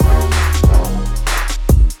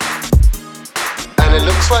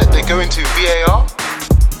going to VAR.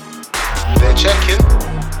 They're checking.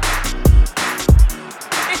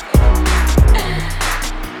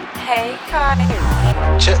 Hey,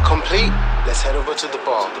 Kai. Check complete. Let's head over to the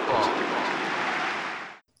bar.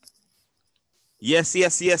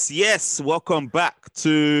 Yes. Welcome back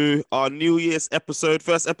to our New Year's episode,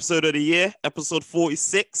 first episode of the year, episode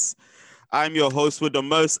 46. I'm your host with the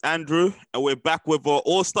most, Andrew, and we're back with our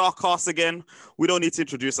all-star cast again. We don't need to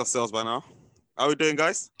introduce ourselves by now. How are we doing,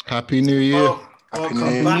 guys? Happy New Year. Happy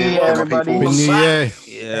New New Year, Year, everybody. Happy New Year.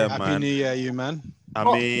 Yeah, Happy man. New Year, you man. I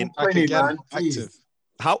mean, Back again, Jeez.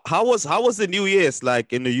 active. how was the New Year's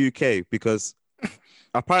like in the UK? Because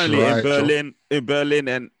apparently in Berlin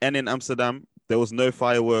and in Amsterdam, there was no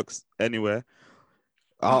fireworks anywhere.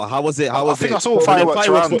 How was it? I think I saw fireworks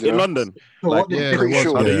around, in London. Like, yeah, there was,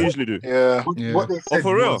 How they yeah. usually do. Yeah. Yeah. They said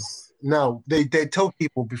for real? No, they told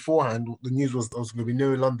people beforehand. The news was going to be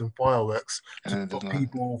no London fireworks to And stop then,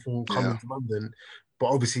 people from coming yeah. to London. But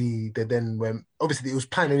obviously, they then went. Obviously, it was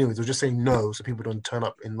planned anyways. They were just saying no, so people don't turn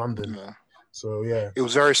up in London. Yeah. So yeah, It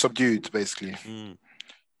was very subdued, basically. Mm.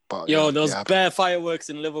 But Yo, yeah, there was yeah. bare fireworks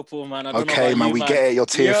in Liverpool, man. I don't know Okay, about man, you, we get it. You're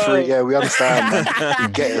tier Yo. 3. Yeah, we understand, man. We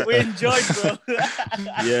get it. We enjoyed, bro.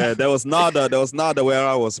 Yeah, there was nada where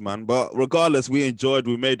I was, man. But regardless, we enjoyed.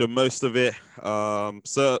 We made the most of it.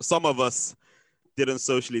 So some of us didn't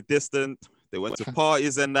socially distant. They went to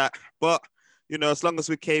parties and that. But you know, as long as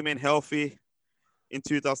we came in healthy in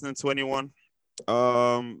 2021,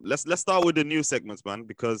 let's start with the new segments, man,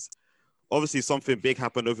 because obviously something big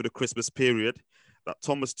happened over the Christmas period. That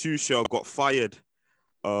Thomas Tuchel got fired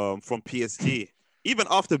from PSG, even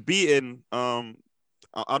after beating I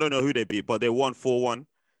don't know who they beat, but they won 4-1, and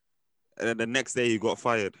then the next day he got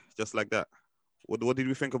fired just like that. What did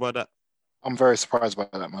we think about that? I'm very surprised by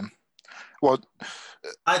that, man. Well,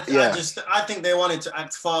 I yeah. think they wanted to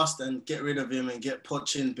act fast and get rid of him and get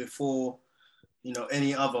Poch in before, you know,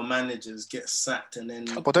 any other managers get sacked, and then.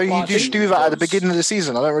 But don't you just do that at the beginning of the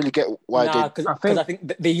season? I don't really get why Nah, they. because I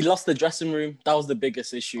think he lost the dressing room. That was the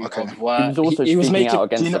biggest issue. Okay. Of where He was also he was speaking making out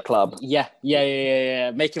against the club. Yeah.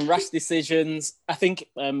 Making rash decisions. I think,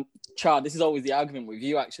 Chad, this is always the argument with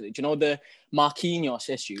you, actually. Do you know the Marquinhos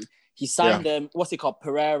issue? He signed, what's it called,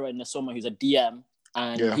 Pereira in the summer, who's a DM,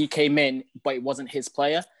 and he came in, but it wasn't his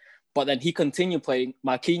player. But then he continued playing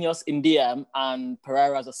Marquinhos in DM and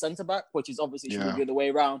Pereira as a centre-back, which is obviously should be the other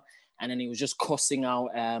way around. And then he was just cussing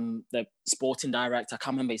out the sporting director. I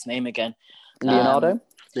can't remember his name again. Leonardo,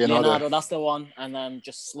 that's the one. And then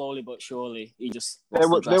just slowly but surely, he just There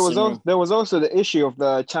was also the issue of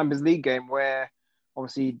the Champions League game where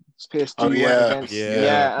obviously PSG went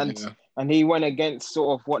against and he went against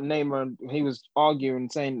sort of what Neymar, he was arguing,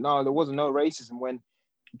 saying no, there wasn't no racism when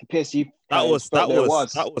the PSG. That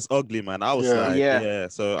was ugly, man. I was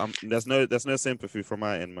So there's no sympathy from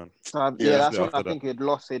my end, man. That's what I think he'd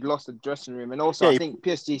lost the dressing room, and also I think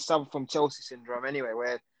PSG suffered from Chelsea syndrome anyway,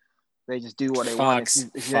 where they just do what they want.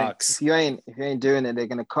 If you ain't doing it, they're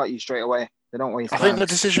gonna cut you straight away. They don't waste time. I think the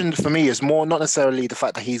decision for me is more not necessarily the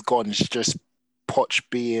fact that he's gone, it's just Poch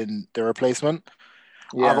being the replacement.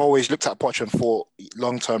 Yeah. I've always looked at Poch and thought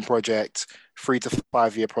long-term project, 3 to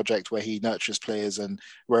 5 year project where he nurtures players, and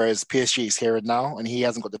whereas PSG is here and now, and he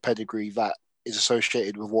hasn't got the pedigree that is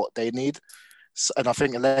associated with what they need. So, and I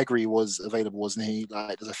think Allegri was available, wasn't he?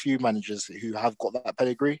 Like, there's a few managers who have got that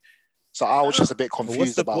pedigree. So I was just a bit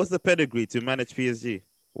confused what's the pedigree to manage PSG?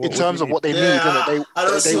 In terms of what they need, I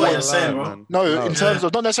don't see what you're saying, bro. No, in terms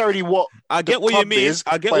of not necessarily what I get what you mean.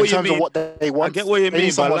 I get what you mean. What they want. I get what you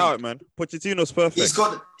mean, but allow it, man. Pochettino's perfect. He's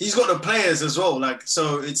got the players as well, like,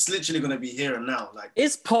 so it's literally gonna be here and now. Like,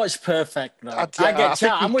 is Poch perfect though?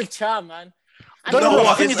 I'm with Char, man.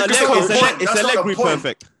 I think it's Allegri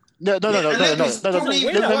perfect. No. He's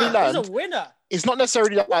a winner. It's not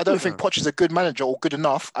necessarily that I don't think Poch is a good manager or good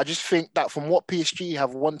enough. I just think that from what PSG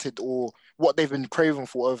have wanted or what they've been craving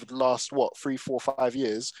for over the last 3, 4, 5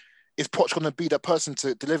 years, is Poch going to be that person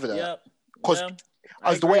to deliver that? Because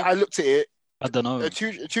as the way I looked at it, I don't know. Is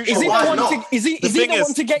he the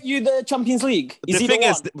one to get you the Champions League? The thing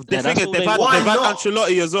is, they've had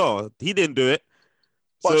Ancelotti as well. He didn't do it.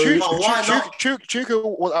 But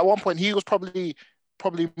Tuchel was at one point. He was probably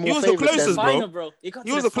more. He was the closest, bro. He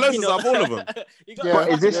was the closest of all of them. But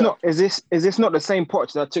is this not the same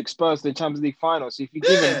Poch that took Spurs to the Champions League final? So if you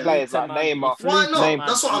give him players like Neymar, why not?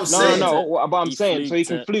 That's what I'm saying. No. But I'm saying, so he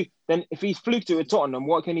can fluke. Then if he's fluked it with Tottenham,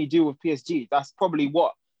 what can he do with PSG? That's probably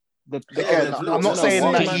what. I'm not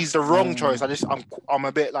saying that he's the wrong choice. I'm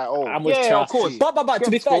a bit like, I'm with of course. But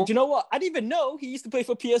to be fair, do you know what? I didn't even know he used to play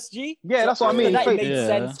for PSG. Yeah, that's what I mean. It made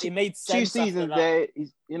sense. It made sense. 2 seasons there.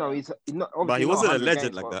 He's not. But he wasn't a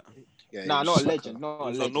legend like that. Yeah, Nah, not a legend. Not a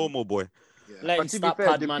He's legend. a normal boy. Yeah. Let him But to be start fair,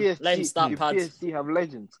 pad, the man. PSG, Let him start the pad. PSG have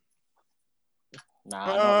legends.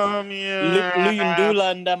 Nah, Yeah.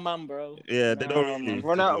 Luyendula and them, man, bro. Yeah, they don't really. man.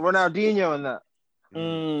 Ronaldinho and that.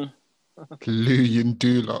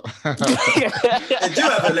 Luyendula. They do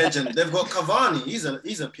have a legend. They've got Cavani. He's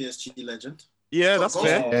a PSG legend. Yeah, that's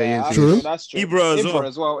fair. Yeah, he is. True. That's true. Ibra as Ibra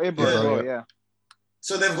as well, yeah.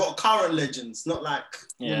 So they've got current legends, not like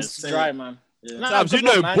it's dry, man. Yeah. Tabs, you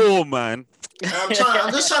know ball, man. I'm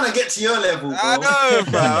just trying to get to your level, bro. I know,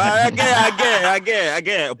 bro. I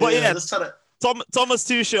get. But yeah, just trying to... Thomas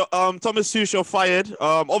Tuchel fired.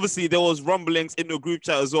 Obviously there was rumblings in the group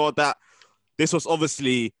chat as well that this was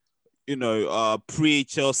obviously,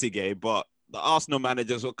 pre-Chelsea game, but the Arsenal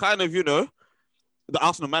managers were kind of, the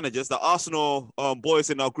Arsenal boys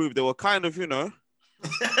in our group, they were kind of, flirting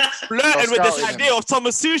with this idea of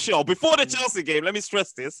Thomas Tuchel before the Chelsea game. Let me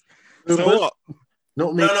stress this. So what?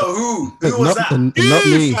 Not me. No, who was that? Not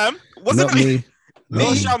me. Fam. Wasn't Not me. No,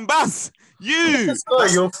 Shambas. You.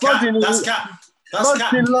 You're flooding That's cap. That's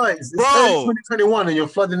cap. in lies. Bro. It's 2021 and you're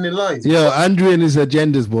flooding in lies. Yo, Andrew and his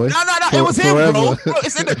agendas, boy. No, it was him, forever. bro.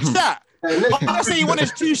 It's in the chat. I'm not saying you want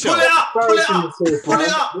his Tuchel. Pull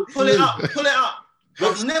it up.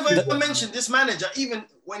 I've never even mentioned this manager, even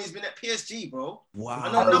when he's been at PSG, bro. Wow.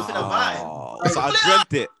 I know nothing about him.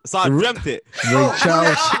 So I dreamt it. Ray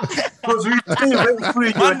Charles.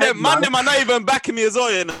 Man, them are not even backing me as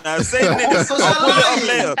well, you know. Saying this. I'll pull it up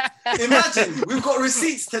later. Imagine, we've got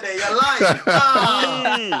receipts today. You're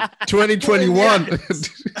lying. 2021.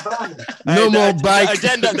 Hey, more bike.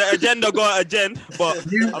 The agenda got an agenda, but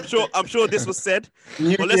I'm sure this was said.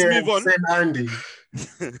 But let's move on. Andy.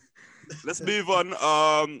 Let's move on.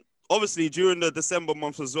 Obviously, during the December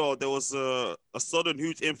month as well, there was a sudden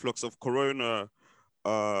huge influx of corona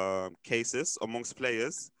cases amongst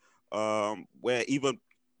players, where even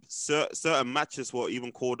certain matches were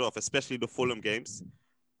even called off, especially the Fulham games.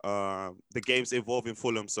 The games involving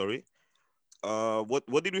Fulham, sorry.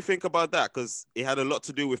 What did we think about that? Because it had a lot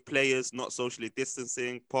to do with players not socially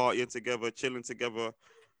distancing, partying together, chilling together,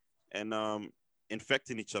 and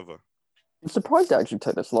infecting each other. I'm surprised it actually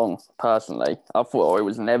took this long, personally. I thought it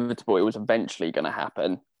was inevitable. It was eventually going to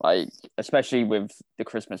happen. Like, especially with the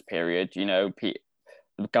Christmas period, the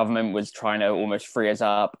government was trying to almost free us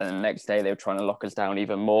up, and the next day they were trying to lock us down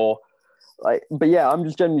even more. But yeah, I'm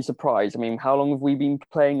just genuinely surprised. I mean, how long have we been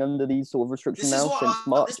playing under these sort of restrictions now? Since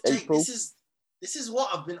March, April? This is what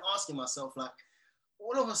I've been asking myself. Like,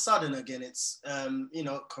 all of a sudden, again, it's,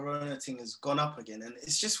 corona thing has gone up again. And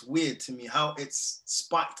it's just weird to me how it's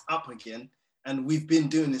spiked up again. And we've been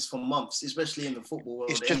doing this for months, especially in the football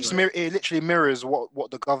world. It's just it literally mirrors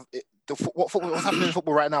what's happening in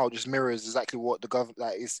football right now. Just mirrors exactly what the government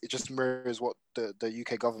it just mirrors what the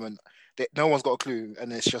UK government. No one's got a clue,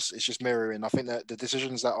 and it's just mirroring. I think that the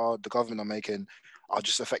decisions that the government are making are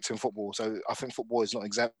just affecting football. So I think football is not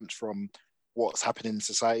exempt from what's happening in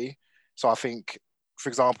society. So I think, for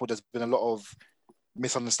example, there's been a lot of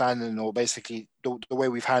misunderstanding, or basically the way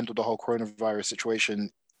we've handled the whole coronavirus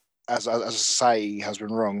situation as a society has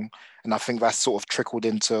been wrong. And I think that's sort of trickled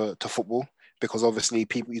into football, because obviously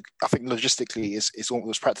I think logistically it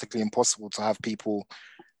was practically impossible to have people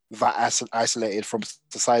that isolated from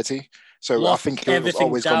society. So I think it was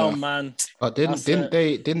always down, man. But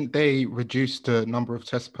didn't they reduce the number of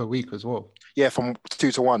tests per week as well? Yeah, from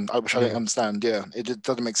 2 to 1, which I don't understand. Yeah, it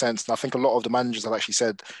doesn't make sense. And I think a lot of the managers have actually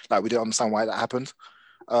said we didn't understand why that happened.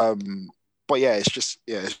 But yeah, it's just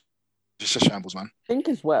shambles, man. I think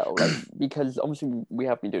as well, because obviously we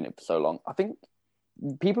have been doing it for so long. I think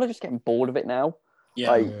people are just getting bored of it now.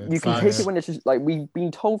 Yeah, you can take it when it's just we've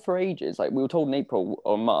been told for ages. We were told in April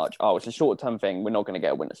or March, it's a short-term thing. We're not going to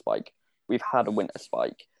get a winter spike. We've had a winter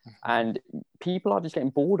spike, and people are just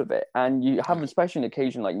getting bored of it. And you have, especially an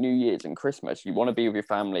occasion like New Year's and Christmas, you want to be with your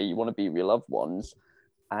family, you want to be with your loved ones,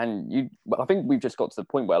 and I think we've just got to the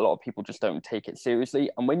point where a lot of people just don't take it seriously.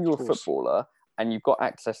 And when you're a footballer and you've got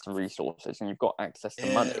access to resources and you've got access to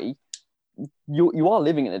money, you are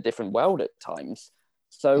living in a different world at times.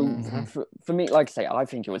 So for me, like I say, I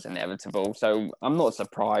think it was inevitable. So I'm not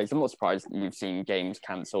surprised. I'm not surprised that you've seen games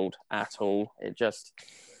cancelled at all. It just,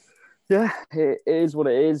 it is what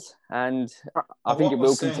it is. And I think it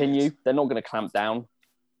will continue. They're not going to clamp down.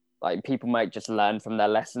 People might just learn from their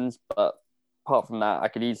lessons. But apart from that, I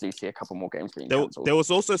could easily see a couple more games being cancelled. There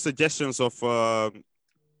was also suggestions of,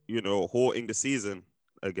 halting the season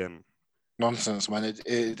again. nonsense, man.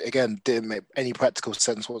 It again didn't make any practical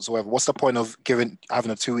sense whatsoever. What's the point of having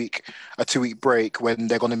a 2 week break when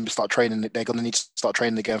they're going to start training? They're going to need to start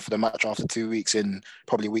training again for the match after 2 weeks in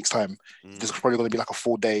probably a week's time. There's probably going to be like a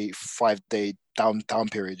 4-day, 5-day down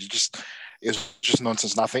period. It was just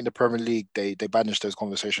nonsense. And I think the Premier League they banished those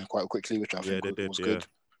conversations quite quickly, which I think was good.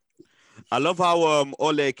 I love how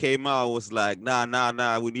Ole came out and was like,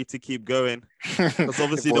 nah, we need to keep going. Because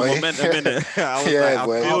obviously the momentum in it. I was like, I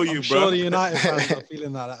feel you, bro. I'm sure the United fans are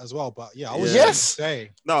feeling like that as well. But yeah, I was going to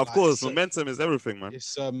say. No, of course, momentum is everything, man.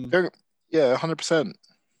 It's 100%.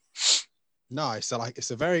 No, it's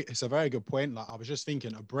a very good point. Like I was just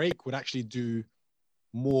thinking, a break would actually do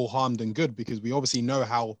more harm than good, because we obviously know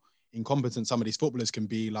how incompetent some of these footballers can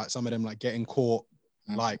be. Like some of them, like getting caught,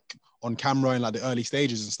 like on camera in like the early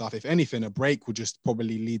stages and stuff. If anything, a break would just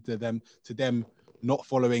probably lead to them not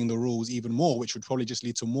following the rules even more, which would probably just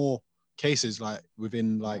lead to more cases like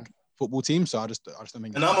within like football teams. So I just don't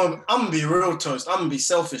think. And I'm gonna be real toast. I'm gonna be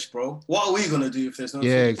selfish, bro. What are we gonna do if there's no?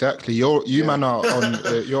 Yeah, exactly. You man are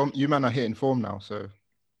on. You man are hitting form now. So.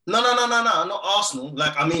 No, not Arsenal.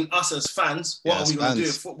 Like, I mean, us as fans. What are we going to do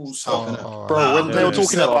if football stops? Bro, when they were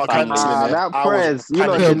talking about cancelling that Prez, you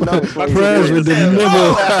know, Prez with the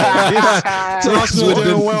nibble. Arsenal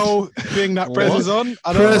doing well, being that Prez is on.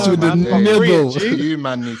 Prez with the nibble. You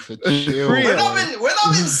man need to chill. We're not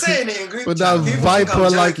been saying it in group with that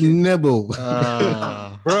viper-like nibble.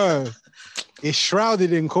 Bro. It's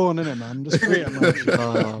shrouded in corn, isn't it, man? Just free it,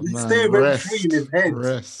 man. Stay very free in his head.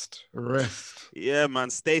 Rest. Yeah, man.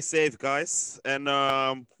 Stay safe, guys. And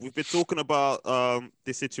we've been talking about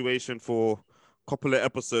this situation for a couple of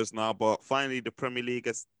episodes now, but finally the Premier League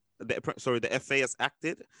the FA has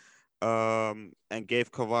acted and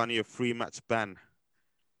gave Cavani a 3-match ban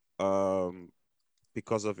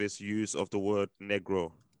because of his use of the word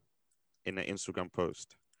negro in an Instagram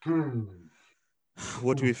post.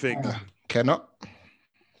 What do we think? Cannot.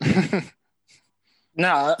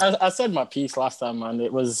 No, I said my piece last time, man.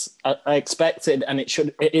 It was I expected, and it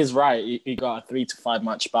is right. He got a 3 to 5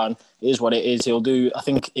 match ban. It is what it is. He'll do. I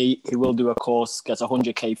think he will do a course, gets a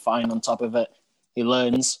 100k fine on top of it. He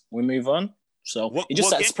learns. We move on. So he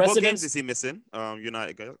just sets precedent. What games is he missing?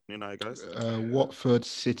 United guys. Watford,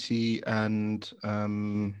 City, and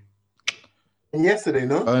yesterday,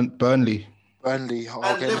 no? Burnley. He's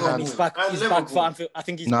back for Anfield. I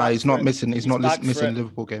think he's Nah, back he's not missing. He's not missing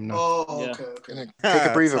Liverpool game now. Oh, okay. Take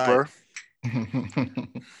a breather, bro.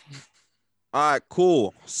 All right,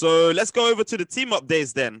 cool. So let's go over to the team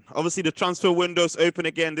updates then. Obviously, the transfer window's open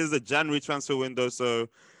again. This is a January transfer window, so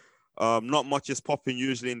not much is popping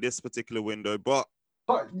usually in this particular window. But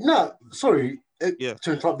no, sorry to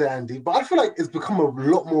interrupt there, Andy. But I feel like it's become a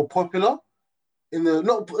lot more popular.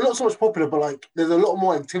 Not so much popular, but like there's a lot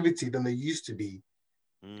more activity than there used to be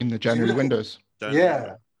in the January windows.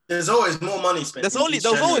 Yeah, there's always more money spent. There was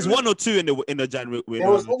always one or two in the January window.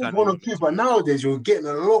 There was always one or two, but nowadays you're getting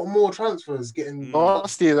a lot more transfers.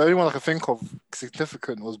 Last year, the only one I could think of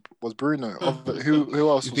significant was Bruno. Who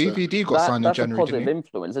else? VVD got signed in January. That's a positive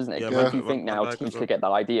influence, isn't it? Because you think now teams could get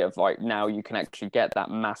that idea of like now you can actually get that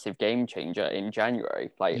massive game changer in January.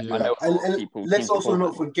 Like I know people. Let's also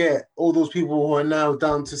not forget all those people who are now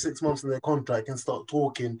down to 6 months in their contract and start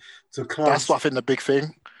talking to clubs. That's what I think the big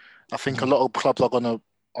thing. I think a lot of clubs are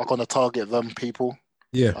gonna target them people.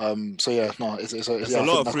 Yeah. So yeah, no, it's a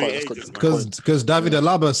lot of free agents because David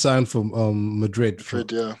Alaba signed from Madrid.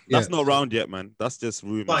 That's not round yet, man. That's just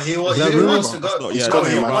rumors. But he wants to go. He wants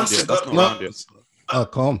to go. That's not round yet. Oh,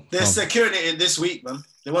 calm. There's security in this week, man.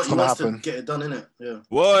 He wants to get it done, innit? Yeah.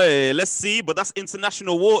 Boy, let's see. But that's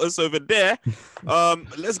international waters over there.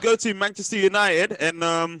 Let's go to Manchester United and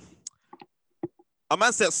a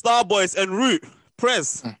man said Starboys en route.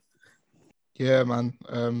 Prez. Yeah, man.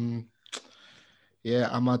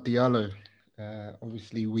 Amad Diallo.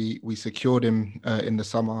 Obviously, we secured him in the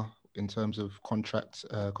summer in terms of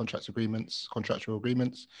contractual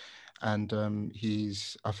agreements, and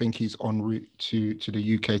I think he's en route to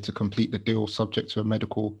the UK to complete the deal, subject to a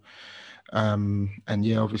medical.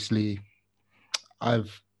 Obviously, I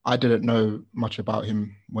didn't know much about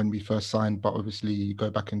him when we first signed, but obviously you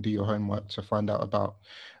go back and do your homework to find out about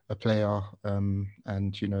a player,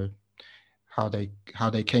 and you know how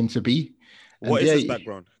they came to be. What is his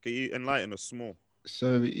background? Can you enlighten us more?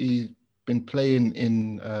 So he's been playing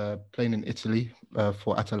in Italy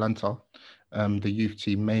for Atalanta, the youth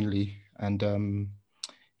team mainly, and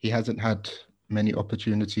he hasn't had many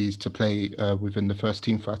opportunities to play within the first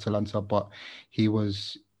team for Atalanta, but he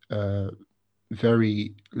was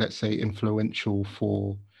very, let's say, influential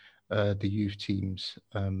for the youth teams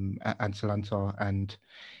at Atalanta, and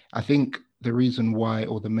I think the reason why,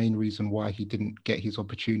 or the main reason why he didn't get his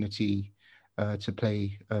opportunity to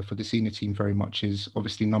play for the senior team very much is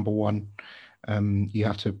obviously number one, you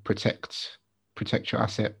have to protect your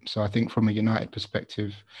asset. So I think from a United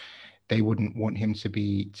perspective, they wouldn't want him to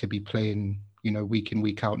be playing, week in,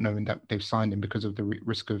 week out, knowing that they've signed him because of the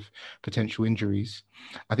risk of potential injuries.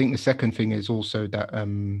 I think the second thing is also that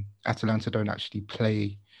Atalanta don't actually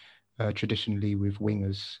play traditionally with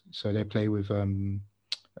wingers. So they play with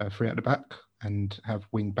three at the back and have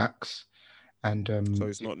wing backs. And so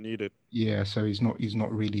he's not needed. Yeah, so he's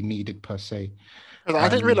not really needed per se. I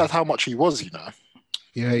didn't realize how much he was,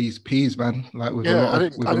 Yeah, he's peas, man. Like with I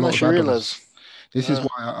didn't actually realize. This is why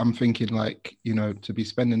I'm thinking, like, to be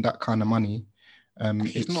spending that kind of money.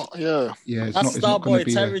 He's not. It's that's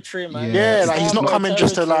Starboy territory, man. Yeah, like he's not coming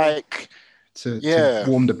just to like to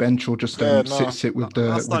warm the bench or just sit with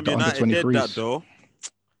the under 23s. That, though.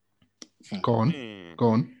 Go on.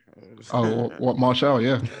 Oh, what Martial?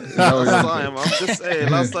 Yeah. Last time, I'm just saying.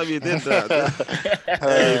 Last time you did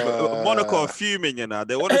that. Monaco are fuming,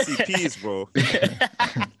 They want to see peace, bro.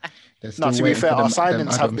 No, to be fair, our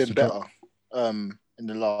signings have been better. In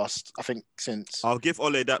the last, I think, since I'll give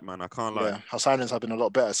Ole that, man. I can't lie. Yeah, our signings have been a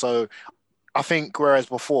lot better. So I think whereas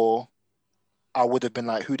before I would have been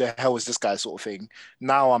like, who the hell is this guy, sort of thing.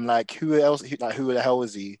 Now I'm like, who the hell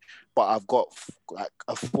is he? But I've got like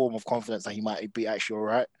a form of confidence that he might be actually all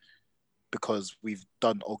right, because we've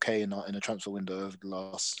done okay in the transfer window over the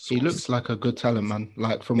last. He looks like a good talent, man.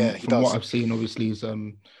 Like from what I've seen, obviously, is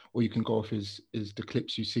all you can go off is the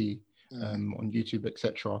clips you see on YouTube,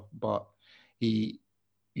 etc. But he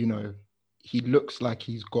looks like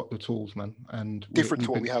he's got the tools, man. And different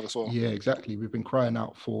to what we have as well. Yeah, exactly. We've been crying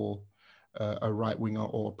out for a right winger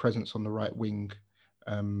or a presence on the right wing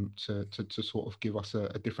to sort of give us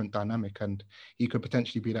a different dynamic, and he could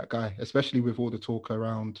potentially be that guy, especially with all the talk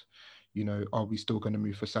around. Are we still going to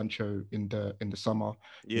move for Sancho in the summer?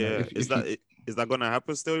 Yeah, is that going to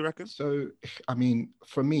happen still, you reckon? So, I mean,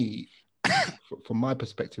 for me, from my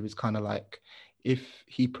perspective, it's kind of like if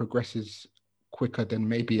he progresses quicker than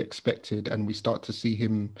maybe expected, and we start to see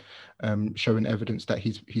him showing evidence that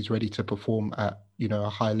he's ready to perform at a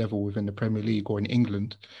high level within the Premier League or in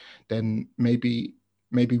England, then maybe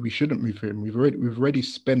we shouldn't move for him. We've already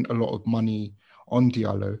spent a lot of money on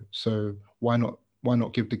Diallo, so why not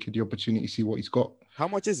give the kid the opportunity to see what he's got? How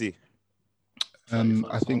much is he?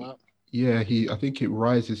 I think it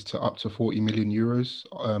rises to up to 40 million euros,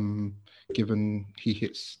 given he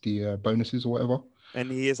hits the bonuses or whatever. And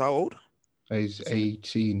he is how old? He's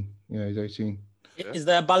 18. Yeah, he's 18. Is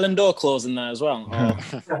there a Ballon d'Or clause in there as well? I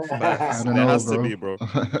don't know, has to be, bro.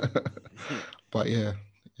 But yeah.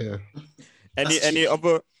 Any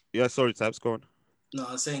other? Yeah, sorry, Tabs, go on. No,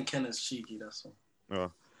 I'm saying Ken is cheeky. That's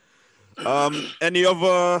all. Oh. Any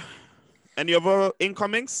other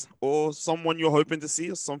incomings or someone you're hoping to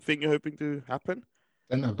see or something you're hoping to happen?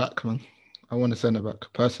 Centre back, man. I want a centre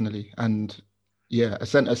back personally, and yeah, a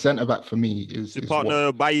centre back for me is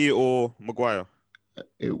partner Bailly or Maguire.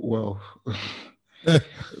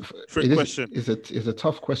 Trick question. Is a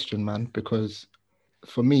tough question, man, because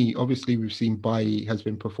for me, obviously, we've seen Bailly has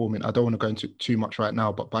been performing. I don't want to go into too much right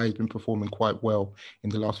now, but Bailly's been performing quite well in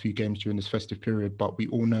the last few games during this festive period. But we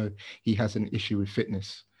all know he has an issue with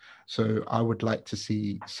fitness. So I would like to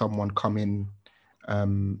see someone come in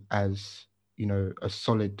as a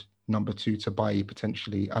solid number two to Bailly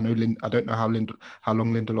potentially. I don't know how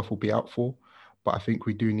long Lindelof will be out for, but I think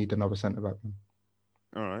we do need another centre back.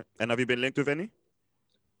 All right. And have you been linked with any?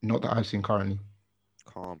 Not that I've seen currently.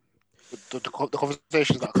 Calm. The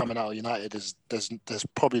conversations that are coming out of United is there's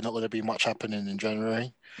probably not going to be much happening in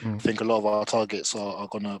January. I think a lot of our targets are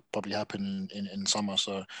going to probably happen in summer,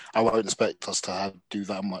 so I won't expect us to do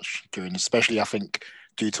that much during, especially I think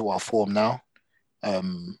due to our form now. I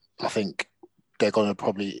think they're going to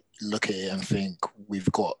probably look at it and think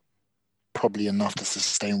we've got probably enough to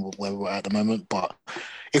sustain where we're at the moment. But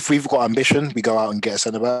if we've got ambition, we go out and get a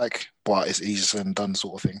centre back. But it's easier than done,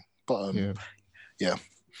 sort of thing. But yeah.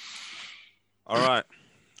 All right,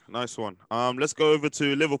 nice one. Let's go over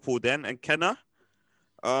to Liverpool then. And Kenna,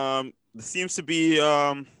 there seems to be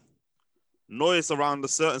noise around a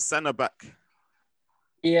certain centre back.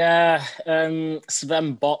 Yeah,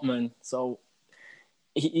 Sven Botman. So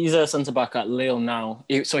he's a centre back at Lille now.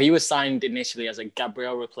 So he was signed initially as a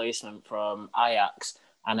Gabriel replacement from Ajax,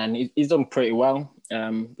 and then he's done pretty well.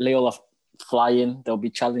 Lille are flying. They'll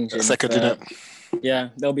be challenging. Second, isn't it? Yeah,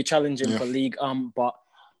 they'll be challenging for League. But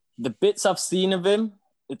the bits I've seen of him,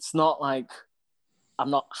 it's not like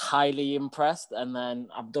I'm not highly impressed. And then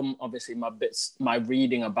I've done obviously my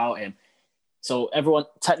reading about him. So everyone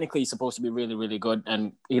technically is supposed to be really, really good,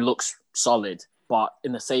 and he looks solid. But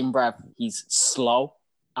in the same breath, he's slow.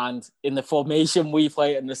 And in the formation we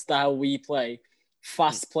play and the style we play,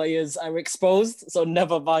 fast players are exposed. So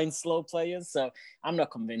never mind slow players. So I'm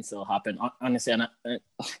not convinced it'll happen. Honestly, and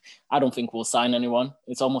I don't think we'll sign anyone.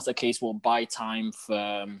 It's almost a case we'll buy time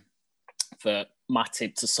for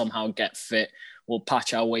Matip to somehow get fit. We'll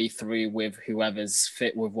patch our way through with whoever's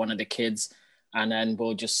fit with one of the kids, and then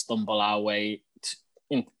we'll just stumble our way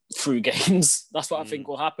through games. That's what I think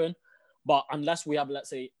will happen. But unless we have,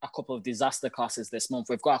 let's say, a couple of disaster classes this month,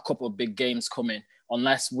 we've got a couple of big games coming.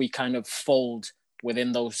 Unless we kind of fold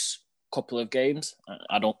within those couple of games,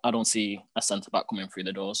 I don't see a centre back coming through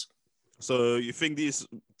the doors. So you think these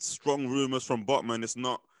strong rumours from Botman is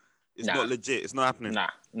not legit? It's not happening.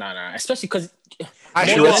 Nah. Especially because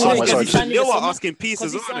asking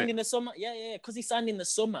pieces, he signed in the summer. Yeah. Because he signed in the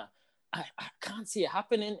summer. I can't see it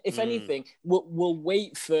happening. If anything, we'll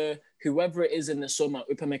wait for whoever it is in the summer,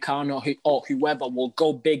 Upamecano or whoever will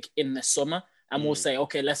go big in the summer, and we'll say,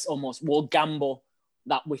 okay, we'll gamble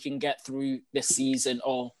that we can get through the season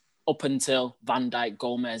or up until Van Dijk,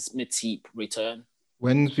 Gomez, Matip return.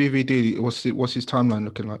 When's VVD? What's his timeline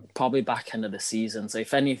looking like? Probably back end of the season. So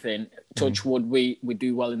if anything, touch wood, we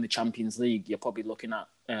do well in the Champions League. You're probably looking at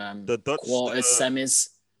the Dutch quarters, semis.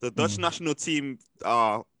 The Dutch national team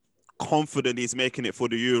are confident he's making it for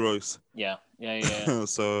the Euros. Yeah.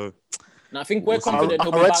 So, and I think we're confident.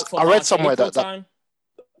 I read somewhere that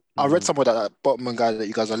Botman guy that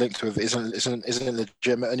you guys are linked with isn't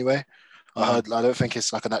legitimate anyway. I don't think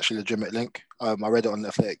it's like an actually legitimate link. I read it on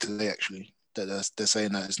Athletic today actually that they're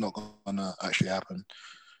saying that it's not gonna actually happen.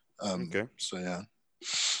 Okay. So yeah.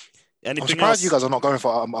 Anything I'm surprised else? you guys are not going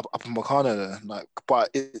for Upamecano there.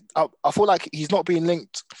 I feel like he's not being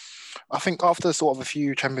linked. I think after sort of a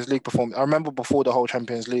few Champions League performances, I remember before the whole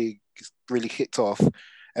Champions League really kicked off,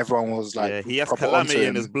 everyone was like, yeah, he has calamity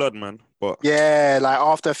in his blood, man. But yeah, like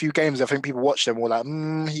after a few games, I think people watched him were like,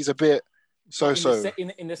 he's a bit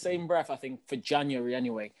in the same breath, I think for January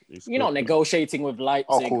anyway, you're not negotiating with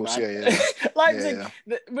Leipzig. Of course, right? yeah. Leipzig.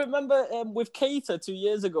 Yeah. Remember with Keita 2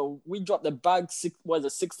 years ago, we dropped the bag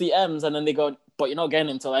 60 M's, and then they go, but you're not getting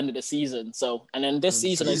him until the end of the season. So, and then this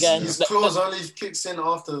season again, his clause only kicks in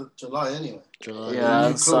after July anyway.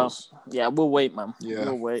 Yeah, so yeah, we'll wait, man. Yeah,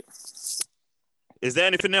 we'll wait. Is there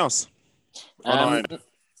anything else? Nah,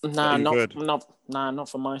 not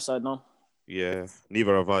from my side, no. Yeah,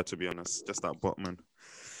 neither have I, to be honest. Just that Botman.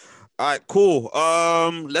 All right, cool.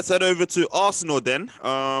 Let's head over to Arsenal then.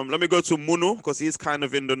 Let me go to Muno because he's kind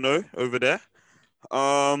of in the know over there.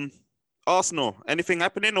 Arsenal, anything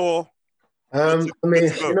happening or?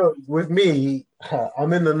 With me,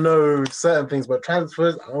 I'm in the know of certain things, but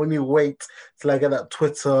transfers, I only wait till I get that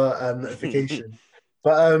Twitter notification.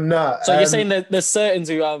 But So you're saying that there's certain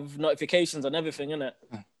who have notifications on everything, innit?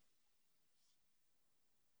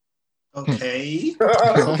 Okay. Why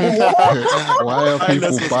are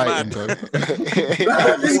people biting though?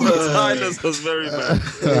 Silas was very bad.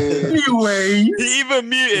 Anyway, he even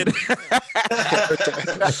muted.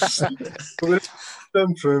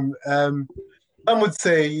 I would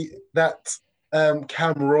say that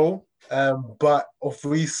Cam Rowe, but of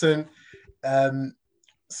recent,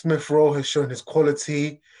 Smith Rowe has shown his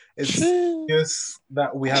quality. It's just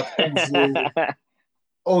that we have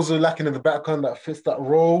also lacking in the background that fits that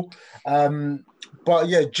role. But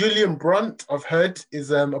yeah, Julian Brandt, I've heard,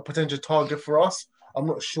 is a potential target for us. I'm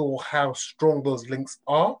not sure how strong those links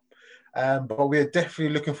are, but we are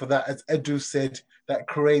definitely looking for that, as Edu said, that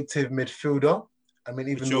creative midfielder. I mean,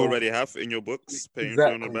 even which you already have in your books, paying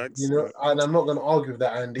exactly, the bags. And I'm not going to argue with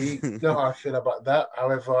that, Andy. You know how I feel about that.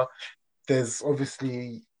 However, there's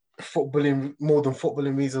obviously more than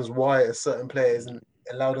footballing reasons why a certain player isn't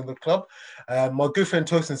allowed in the club. My good friend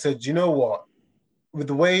Tosin said, you know what? With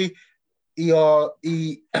the way ESR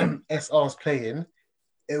is playing,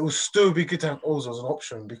 it will still be good to have Ozil as an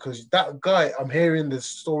option, because that guy, I'm hearing the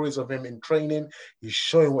stories of him in training. He's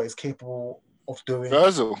showing what he's capable of doing.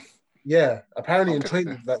 Ozil? Yeah, apparently in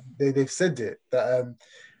training that they've said it. That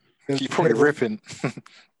he's probably ripping.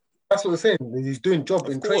 That's what they're saying. He's doing job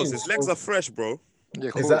in training. His legs are fresh, bro.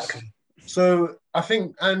 Yeah, exactly. So I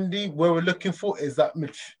think, Andy, where we're looking for is that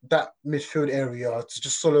midfield area to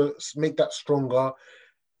just sort of make that stronger.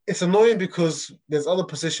 It's annoying because there's other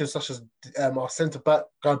positions such as our centre back.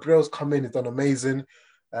 Gabriel's come in, he's done amazing.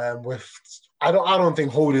 I don't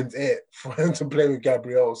think Holding's it for him to play with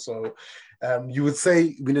Gabriel. So you would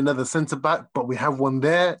say we need another centre back, but we have one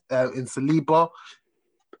there in Saliba.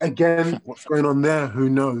 Again, what's going on there? Who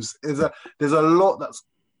knows? There's a lot that's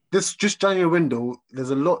this just January window. There's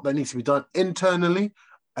a lot that needs to be done internally,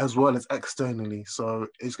 as well as externally. So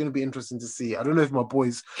it's going to be interesting to see. I don't know if my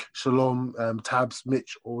boys Shalom, Tabs,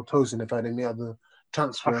 Mitch, or Tosin have had any other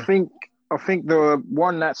transfer. I think the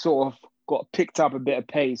one that sort of got picked up a bit of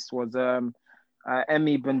pace was Emi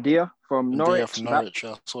Buendia from Norwich.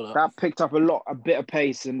 I saw that. That picked up a bit of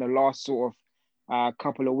pace in the last sort of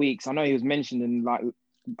couple of weeks. I know he was mentioned in like.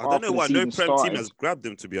 I don't know why no Prem team has grabbed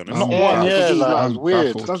him, to be honest. Not one, that's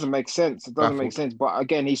weird. It doesn't make sense. But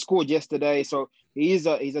again, he scored yesterday, so he's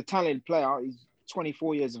a talented player. He's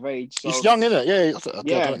 24 years of age. So, he's young, isn't it?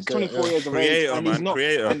 Yeah, he's 24 years of age, and he's not.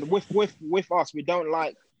 Creator. And with us, we don't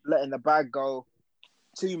like letting the bag go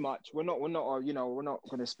too much. We're not going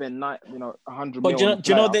to spend 100 But million.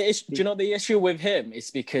 do you know the issue with him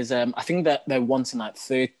is because I think that they're wanting like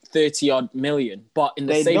 30 odd million, but in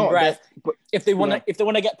the same breath, if they want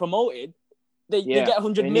to get promoted, they get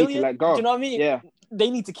 100 million. Do you know what I mean? Yeah. They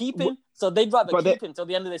need to keep him, so they'd rather keep him till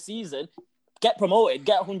the end of the season, get promoted,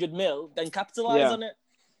 get 100 mil, then capitalize on it.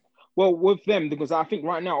 Well, with them, because I think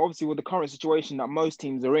right now, obviously with the current situation that most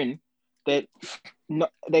teams are in, they've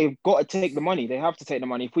got to take the money. They have to take the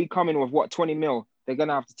money. If we come in with 20 mil, they're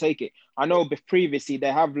gonna have to take it. I know, previously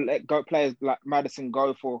they have let go players like Maddison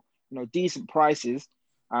go for decent prices,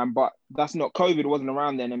 but that's not. COVID wasn't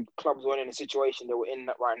around then, and clubs weren't in a situation they were in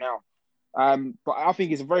right now. But I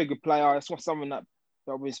think he's a very good player. That's what someone that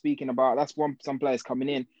we're speaking about. That's some players coming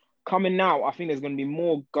in. Coming now, I think there's going to be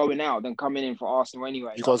more going out than coming in for Arsenal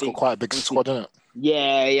anyway. You guys got quite a big squad, isn't it?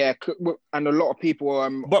 Yeah, and a lot of people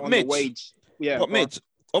but on Mitch, the wage. Yeah, but Mitch,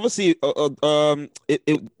 obviously,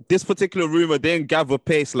 this particular rumor didn't gather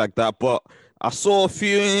pace like that. But I saw a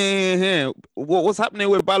few here. What's happening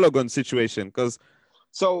with Balogun's situation? Because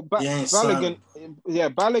Balogun,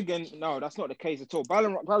 Balogun. No, that's not the case at all.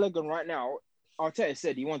 Balogun right now, Arteta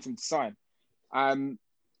said he wants him to sign.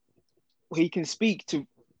 He can speak to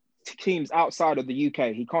teams outside of the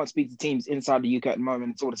UK. He can't speak to teams inside the UK at the moment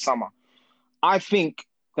until the summer. I think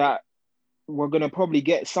that we're going to probably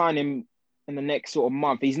sign him in the next sort of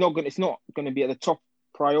month. It's not going to be at the top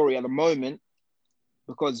priority at the moment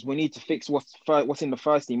because we need to fix what's in the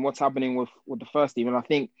first team, what's happening with the first team. And I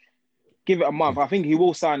think give it a month. I think he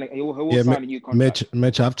will sign. He will sign a new contract.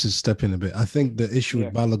 Mitch, I have to step in a bit. I think the issue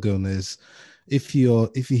with Balogun is if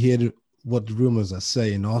you hear what the rumors are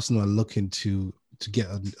saying, Arsenal are looking to get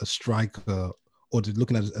a striker, or they're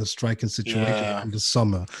looking at a striking situation in the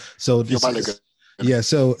summer. So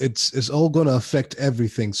so it's all going to affect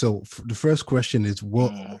everything. So the first question is,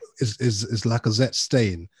 what is Lacazette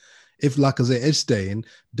staying? If Lacazette is staying,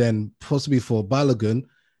 then possibly for Balogun,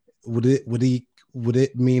 would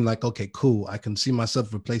it mean like, okay, cool, I can see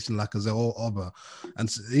myself replacing Lacazette or Oba? And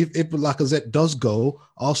if Lacazette does go,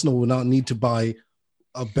 Arsenal will not need to buy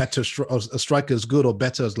a striker as good or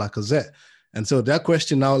better as Lacazette. And so that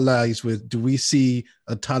question now lies with, do we see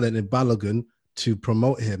a talent in Balogun to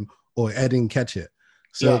promote him, or Edin Ketchit?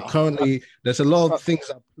 So currently there's a lot of things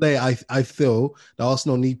at play I feel that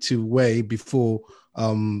Arsenal need to weigh before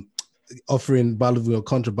offering Balogun a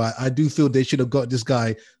contract. But I do feel they should have got this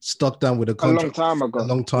guy stuck down with a contract a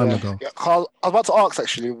long time ago. Yeah, Carl, I was about to ask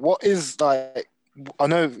actually, what is I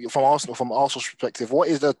know from Arsenal's perspective, what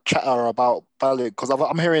is the chatter about Balogun? Because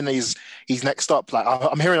I'm hearing he's next up. Like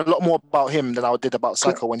I'm hearing a lot more about him than I did about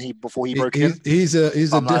Saka before he broke in. He's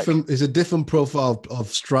a different profile of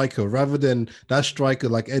striker, rather than that striker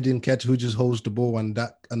like Edin Ketchit who just holds the ball and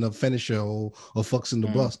a finisher or fucks in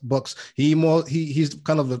the box. He's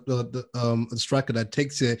kind of a striker that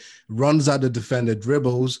takes it, runs at the defender,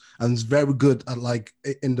 dribbles, and is very good at like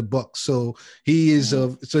in the box. So he is.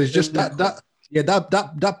 So it's just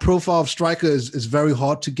that profile of striker is very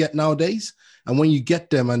hard to get nowadays. And when you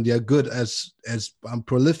get them and they're good as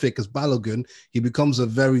prolific as Balogun, he becomes a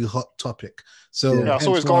very hot topic. So I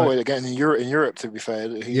saw his goal again in Europe. To be fair,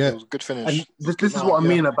 it was a good finish. And this is what I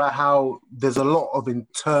mean about how there's a lot of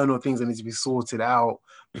internal things that need to be sorted out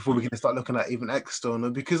before we can start looking at even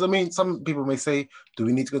external. Because I mean, some people may say, do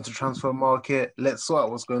we need to go to the transfer market? Let's sort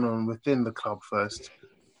out what's going on within the club first,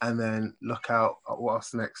 and then look out at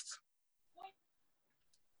what's next.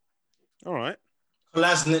 All right.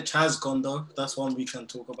 Kolasinac has gone though. That's one we can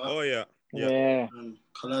talk about. Oh yeah.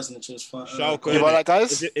 Kolasinac is fine. Schalke, you like that,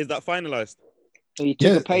 guys? Is that finalized? He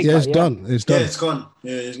took a pay cut, it's done. It's done. Yeah, it's gone.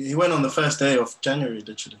 Yeah, he went on the first day of January,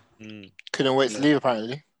 literally. Couldn't wait to leave,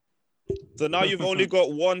 apparently. So now you've only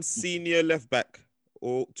got one senior left back,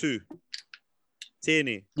 or two.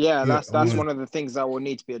 Tierney. Yeah, that's one of the things that will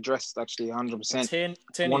need to be addressed. Actually, 100%.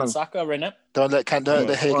 Tierney and Saka, Rennet. Don't let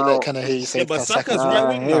Kanahi say. Yeah, but Saka's right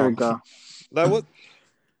wing here now. we go. Like what?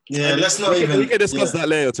 Yeah, let's not even. We can discuss that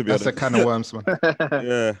later. To be honest, that's a can of worms, man.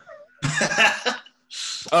 Yeah.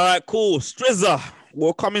 All right, cool. Strizza.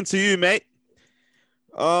 we're coming to you, mate.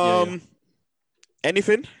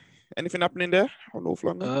 Anything happening there on North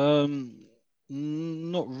London?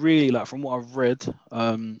 Not really. Like from what I've read,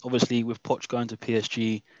 obviously with Poch going to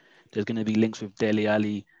PSG, there's going to be links with Dele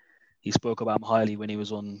Alli. He spoke about him highly when he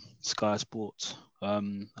was on Sky Sports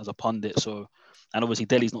as a pundit. So, and obviously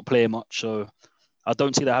Dele's not playing much, so I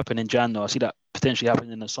don't see that happening in Jan. Though I see that potentially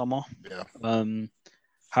happening in the summer. Yeah.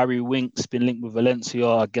 Harry Winks been linked with Valencia.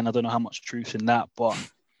 Again, I don't know how much truth in that, but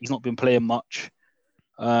he's not been playing much.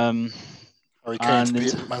 Harry Kane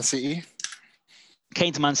to Man City.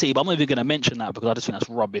 Kane to Man City, but I'm not even going to mention that because I just think that's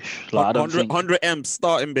rubbish. Like, I don't 100 M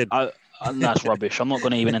starting bid. And that's rubbish. I'm not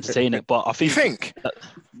going to even entertain it. But I think that,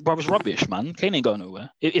 bro, it's rubbish, man. Kane ain't going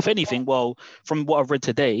nowhere. If anything, well, from what I've read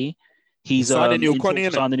today, he's signed a new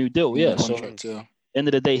deal. Yeah. Contract, so end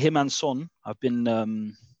of the day, him and Son have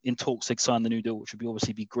been in talks to sign the new deal, which would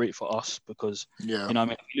obviously be great for us because you know, I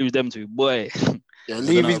mean, if we lose them two, boy. Yeah,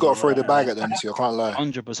 Levy's got to throw the bag at them too. I can't lie.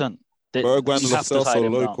 100%. Bergwijn was so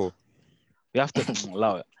local. We have to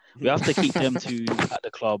allow it. We have to keep them two at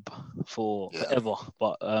the club for forever.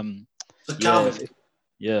 But so Calvin,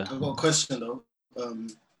 yeah. I've got a question though.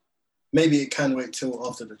 Maybe it can wait till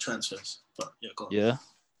after the transfers. But yeah, go on.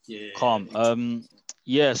 Yeah. Calm.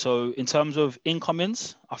 Yeah, so in terms of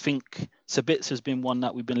incomings, I think Sabitz has been one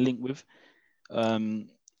that we've been linked with.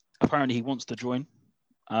 Apparently he wants to join.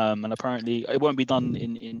 And apparently it won't be done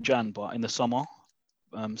in Jan, but in the summer.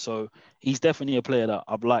 So he's definitely a player that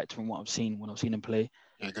I've liked from what I've seen when I've seen him play.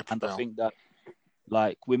 Yeah, good and I think that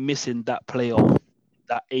like we're missing that player,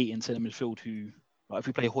 that 8 in centre midfield who, like if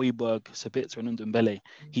we play Højbjerg, Sabitzer and Ndombele,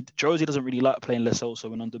 Josie doesn't really like playing Lo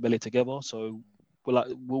Celso and Ndombele together. So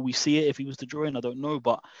will we see it if he was to join? I don't know,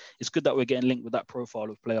 but it's good that we're getting linked with that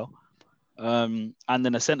profile of player. And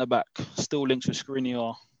then a centre back still links with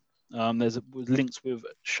Skriniar. There's links with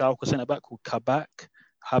Schalke centre back called Kabak.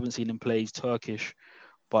 Haven't seen him play. He's Turkish.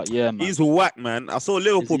 But yeah, man. He's whack, man. I saw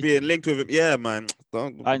Liverpool being linked with him. Yeah, man.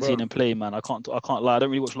 I ain't seen him play, man. I can't lie. I don't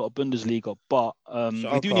really watch a lot of Bundesliga, but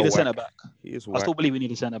we do need a centre back. I still believe we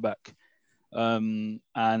need a centre back. And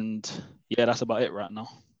yeah, that's about it right now.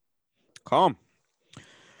 Calm.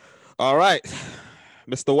 All right,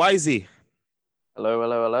 Mr. Wisey.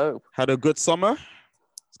 Hello. Had a good summer.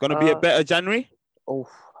 It's gonna be a better January. Oh,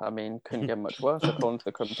 I mean, couldn't get much worse according to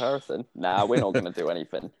the comparison. Nah, we're not gonna do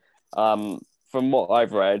anything. From what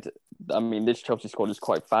I've read, I mean, this Chelsea squad is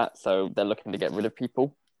quite fat, so they're looking to get rid of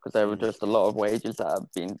people because there were just a lot of wages that have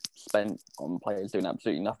been spent on players doing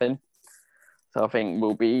absolutely nothing. So I think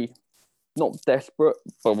we'll be not desperate,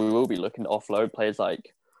 but we will be looking to offload players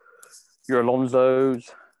like your Alonso's,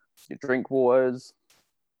 your Drinkwaters,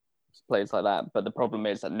 players like that. But the problem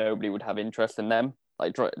is that nobody would have interest in them.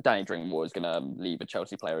 Like Danny Drinkwater is gonna leave a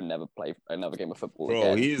Chelsea player and never play another game of football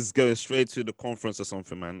again. He's going straight to the conference or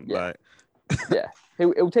something, man. Yeah. Like, yeah,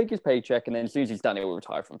 he'll take his paycheck, and then as soon as he's done, he'll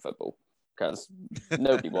retire from football because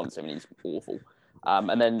nobody wants him, and he's awful.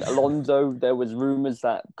 And then Alonso, there was rumours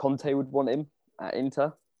that Conte would want him at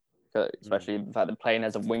Inter, especially the fact that playing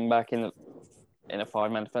as a wing back in a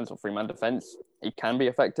 5-man defence or 3-man defence, he can be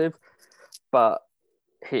effective, but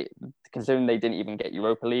considering they didn't even get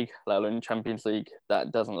Europa League, let alone Champions League,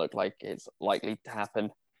 that doesn't look like it's likely to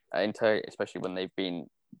happen at Inter, especially when they've been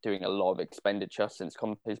doing a lot of expenditure since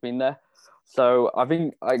Conte's been there. So I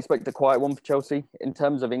think I expect a quiet one for Chelsea. In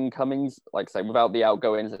terms of incomings, like I say, without the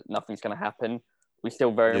outgoings, nothing's going to happen. We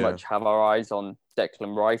still very much have our eyes on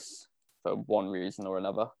Declan Rice for one reason or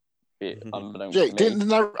another. Jake,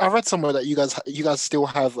 I read somewhere that you guys still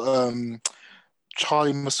have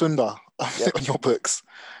Charlie Masunda on your books.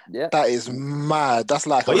 Yeah, that is mad. That's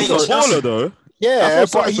like he's a baller though. Yeah,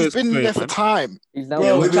 but he's been there for time. He's now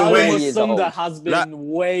Charlie Masunda has been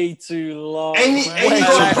way too long. Ain't he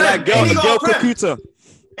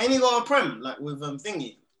got a prem like with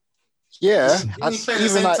Thingy? Yeah, he played the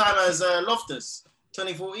same time as Loftus,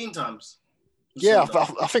 2014 times. Yeah,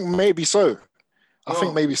 I think maybe so. I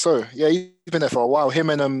think maybe so. Yeah, he's been there for a while. Him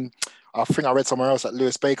and I think I read somewhere else that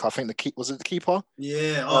Lewis Baker. I think was it the keeper?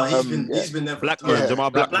 Yeah. He's been there for Blackman, Jamal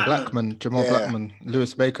Blackman. Blackman.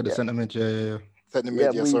 Lewis Baker, the centre mid.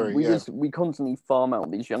 We constantly farm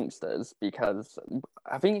out these youngsters because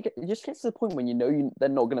I think it just gets to the point when they're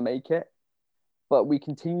not going to make it, but we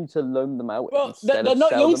continue to loan them out. Well, they're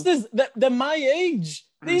not youngsters. They're my age.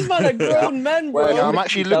 These men are grown men, bro. Well, I'm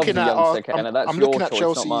actually looking at I'm looking at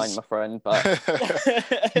Chelsea's, not mine, my friend.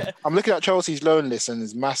 But I'm looking at Chelsea's loan list and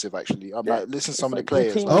it's massive. Actually, I'm like listen to some of the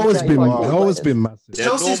players. Always been massive.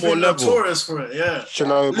 Chelsea's been notorious for it. Yeah.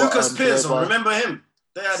 Chalobah, Lucas Pearson, remember him?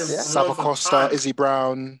 They had him. Sava Costa, Izzy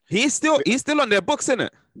Brown. He's still on their books, isn't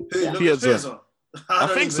it? Lucas Pearson. I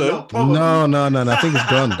think so. No. I think it's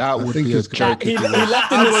done. That would be a joke. He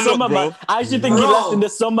left in the summer, man. I actually think he left in the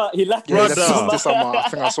summer. He left in the summer. I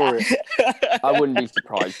think I saw it. I wouldn't be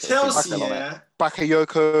surprised. Chelsea,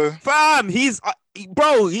 Bakayoko. Fam, he's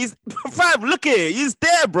fam. Look here, he's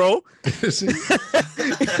there, bro. He's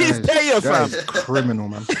there, fam. Criminal,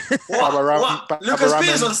 man. What? Lucas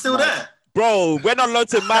Peterson's still there. Bro, went on loan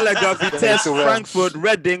to Malaga, Vitesse, Frankfurt,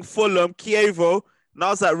 Reading, Fulham, Kievo.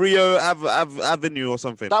 Now it's at Rio Avenue or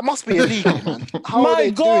something. That must be illegal, man. How My are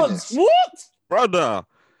they God, doing this? what? Brother,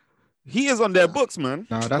 he is on their books, man.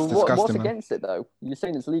 No, that's What's disgusting, man. against it though? You're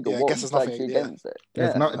saying it's legal. Yeah, I What guess is there's nothing, actually yeah. against it?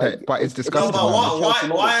 There's not, but it's disgusting. No, man.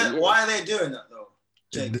 but why are they doing that though?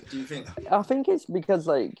 Jake, do you think? I think it's because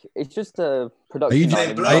it's just a production.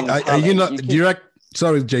 Are you not? Do you reckon?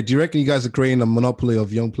 Sorry, Jay. Do you reckon you guys are creating a monopoly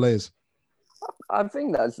of young players? I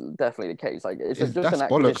think that's definitely the case. Like, it's just that's an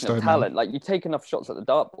bollocks, acquisition of though, talent. Like, you take enough shots at the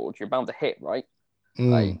dartboard, you're bound to hit, right?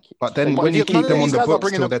 But then when you keep them on the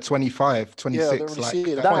books till they're 25, 26, I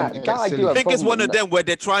think it's one of them where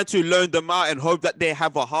they're trying to loan them out and hope that they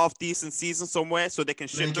have a half decent season somewhere so they can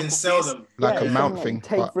ship them. Sell them. Like a mount thing.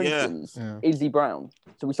 Take, for instance, Izzy Brown.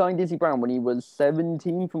 So we signed Izzy Brown when he was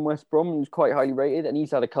 17 from West Brom. He was quite highly rated, and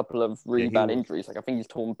he's had a couple of really bad injuries. Like, I think he's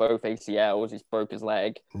torn both ACLs, he's broke his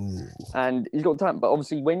leg, and he's got talent. But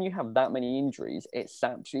obviously, when you have that many injuries, it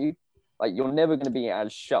saps you. Like, you're never going to be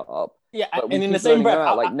as sharp. Yeah, but and in the same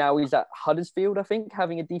breath, like now he's at Huddersfield, I think,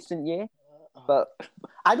 having a decent year. But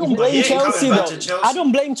I don't blame Chelsea though. I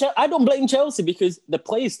don't blame Chelsea because the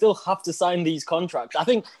players still have to sign these contracts. I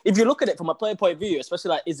think if you look at it from a player point of view, especially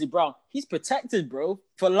like Izzy Brown, he's protected, bro,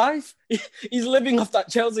 for life. He's living off that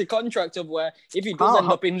Chelsea contract of where if he does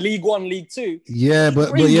end up in League One, League Two. Yeah,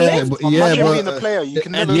 but being the player, you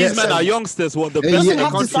can never. These men are youngsters. What the best in the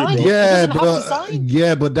country?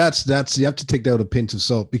 But that's you have to take that with a pinch of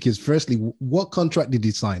salt because firstly, what contract did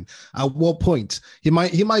he sign? At what point? He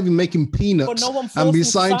might be making peanuts and be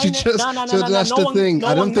signed to just. So that's the thing.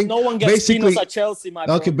 I don't think no one gets peanuts at Chelsea, my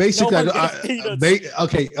bro. Okay, basically,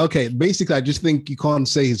 okay. Basically, I just think you can't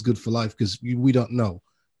say he's good for life because we don't know.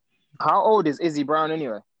 How old is Izzy Brown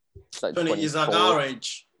anyway? He's like our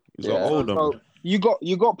age. He's older. So you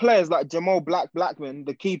got players like Jamal Blackman,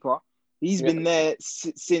 the keeper. He's been there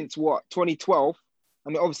since what 2012,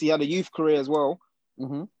 and obviously he had a youth career as well.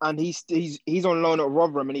 Mm-hmm. And he's on loan at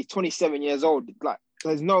Rotherham, and he's 27 years old. Like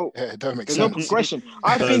there's no progression.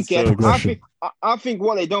 I think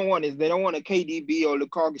what they don't want is they don't want a KDB or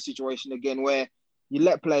Lukaku situation again where you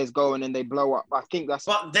let players go and then they blow up. I think that's.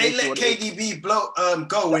 But they let KDB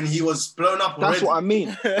go when he was blown up already. That's what I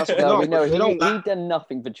mean. That's what he did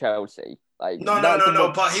nothing for Chelsea. Like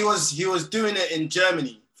no. But he was doing it in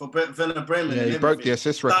Germany for Werder Bremen. Yeah, he broke the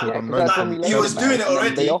assist record on loan. He was doing it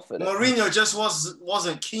already. Mourinho just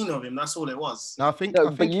wasn't keen of him. That's all it was. No, I think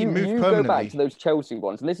he moved permanently. Go back to those Chelsea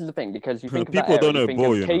ones, and this is the thing because you think of people don't know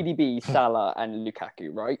KDB, Salah, and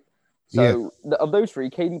Lukaku, right? So of those three,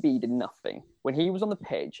 KDB did nothing. When he was on the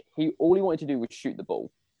pitch, all he wanted to do was shoot the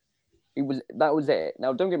ball. That was it.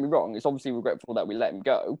 Now, don't get me wrong. It's obviously regretful that we let him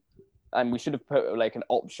go, and we should have put like an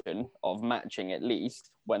option of matching at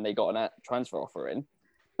least when they got a transfer offer in.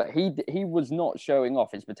 But he was not showing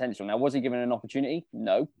off his potential. Now, was he given an opportunity?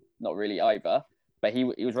 No, not really either. But he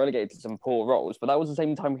was relegated to some poor roles. But that was the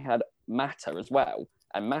same time we had Mata as well,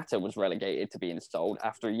 and Mata was relegated to being sold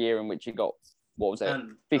after a year in which he got. What was it?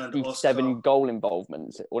 57 goal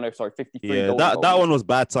involvements. Or no, sorry, 53 goal involvements. That one was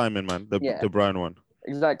bad timing, man. The Brown one.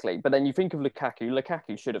 Exactly. But then you think of Lukaku.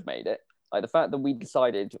 Lukaku should have made it. Like the fact that we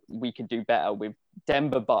decided we could do better with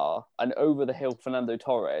Demba Ba and over the hill Fernando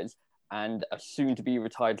Torres and a soon-to-be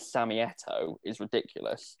retired Sammy Eto'o is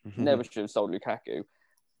ridiculous. Never should have sold Lukaku.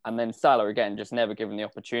 And then Salah, again, just never given the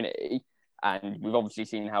opportunity. And we've obviously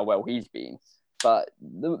seen how well he's been. But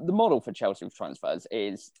the model for Chelsea with transfers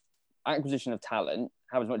is acquisition of talent,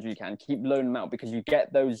 have as much as you can, keep loaning them out because you get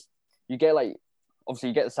obviously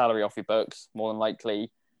you get the salary off your books, more than likely.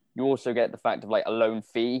 You also get the fact of like a loan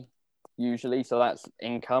fee, usually. So that's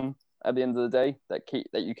income at the end of the day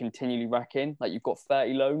that you continually rack in. Like you've got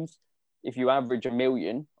 30 loans. If you average $1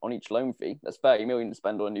 million on each loan fee, that's 30 million to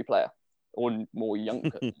spend on a new player or more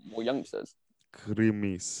youngsters.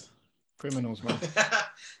 Criminals, man.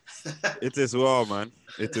 It is well, man.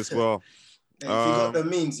 It is well. If you got the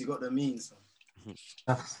means, you got the means.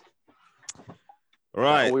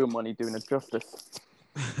 Right. Oil money doing it justice.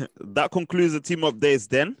 That concludes the team updates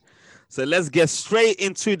then. So let's get straight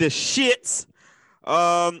into the shits.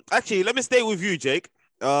 Actually, let me stay with you, Jake.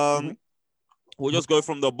 We'll just go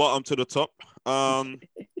from the bottom to the top.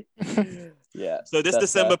 Yeah. So this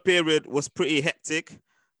December period was pretty hectic.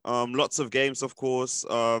 Lots of games, of course.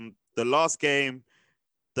 The the last game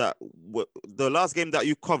that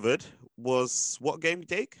you covered was what game,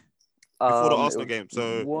 Jake? Before the Arsenal game.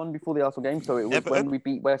 So one before the Arsenal game. So it was Everton? when we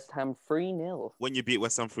beat West Ham 3-0. When you beat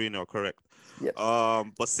West Ham 3-0, correct. Yep.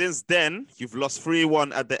 But since then, you've lost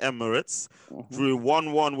 3-1 at the Emirates, drew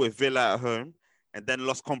 1-1 with Villa at home, and then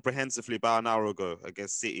lost comprehensively about an hour ago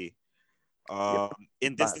against City.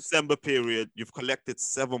 In this December period, you've collected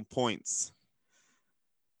 7 points.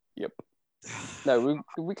 Yep. No,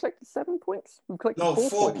 we collected 7 points. We collected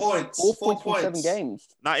 4 points. 4 points in 7 games.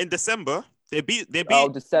 Now in December, they beat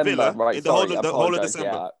December, Villa right? in Sorry, the whole of December.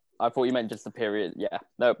 Yeah, I thought you meant just the period. Yeah,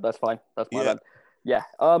 no, that's fine. That's my bad. Yeah.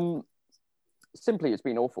 Simply, it's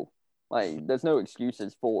been awful. Like, there's no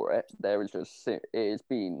excuses for it. It has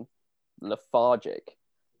been lethargic.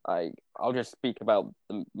 I'll just speak about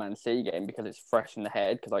the Man City game because it's fresh in the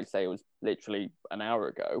head. Because like I say, it was literally an hour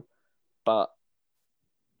ago, but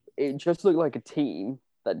it just looked like a team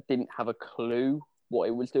that didn't have a clue what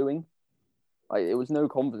it was doing. Like, there was no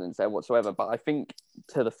confidence there whatsoever. But I think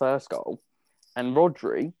to the first goal, and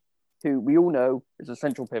Rodri, who we all know is a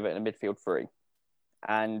central pivot in a midfield three,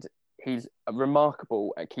 and he's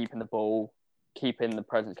remarkable at keeping the ball, keeping the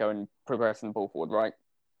presence going, progressing the ball forward, right?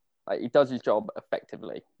 Like, he does his job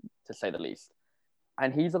effectively, to say the least.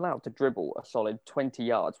 And he's allowed to dribble a solid 20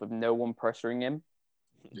 yards with no one pressuring him.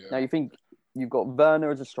 Yeah. Now, you think you've got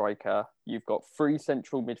Werner as a striker, you've got 3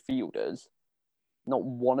 central midfielders, not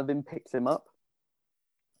one of them picks him up.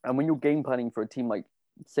 And when you're game planning for a team like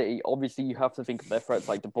City, obviously you have to think of their threats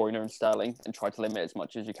like De Bruyne and Sterling and try to limit as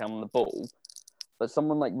much as you can on the ball. But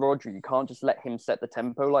someone like Rodri, you can't just let him set the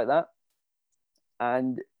tempo like that.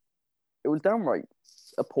 And it was downright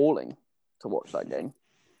appalling to watch that game.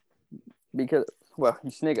 Because, well, you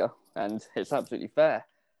snigger, and it's absolutely fair.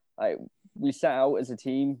 We set out as a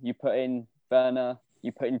team, you put in Werner,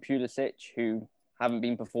 you put in Pulisic, who haven't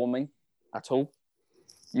been performing at all.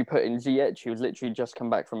 You put in Ziyech, who's literally just come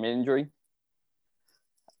back from injury.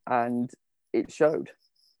 And it showed.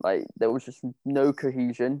 Like, there was just no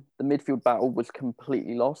cohesion. The midfield battle was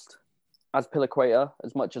completely lost. As Azpilicueta,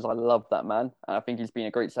 as much as I love that man, and I think he's been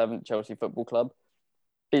a great servant at Chelsea Football Club,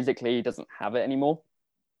 physically he doesn't have it anymore.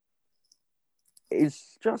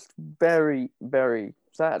 It's just very, very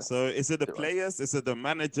sad. So is it the players? Is it the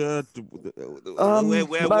manager?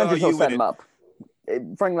 The manager's not set him up.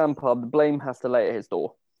 Frank Lampard, the blame has to lay at his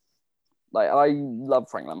door. Like, I love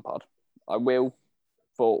Frank Lampard. I will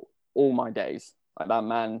for all my days. Like, that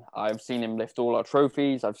man, I've seen him lift all our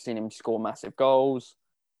trophies. I've seen him score massive goals.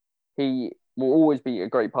 He will always be a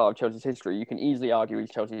great part of Chelsea's history. You can easily argue he's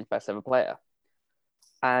Chelsea's best ever player.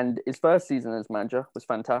 And his first season as manager was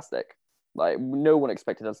fantastic. Like, no one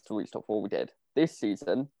expected us to reach top 4. We did. This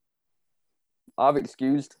season, I've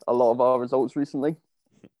excused a lot of our results recently.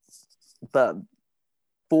 But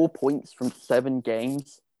 4 points from 7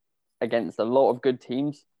 games against a lot of good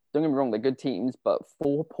teams. Don't get me wrong, they're good teams, but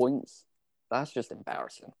 4 points, that's just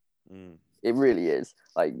embarrassing. It really is.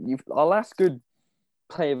 Like, our last good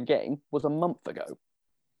play of the game was a month ago.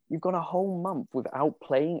 You've gone a whole month without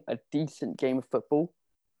playing a decent game of football.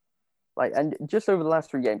 Like, and just over the last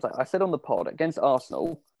 3 games, like I said on the pod, against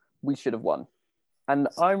Arsenal, we should have won. And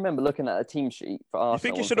I remember looking at a team sheet for Arsenal. You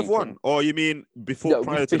think you should have won? Or you mean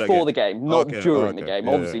prior to before the game, not during the game.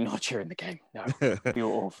 Yeah, Obviously not during the game. No,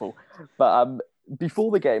 you're awful. But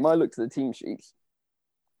before the game, I looked at the team sheets,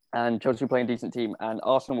 and Chelsea were playing a decent team, and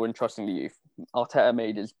Arsenal were entrusting the youth. Arteta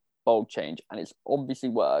made his bold change, and it's obviously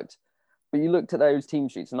worked. But you looked at those team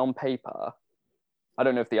sheets, and on paper, I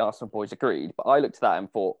don't know if the Arsenal boys agreed, but I looked at that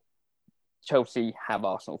and thought, Chelsea have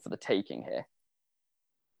Arsenal for the taking here.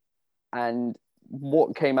 And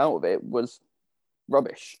what came out of it was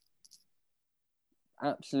rubbish.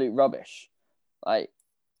 Absolute rubbish.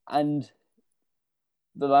 And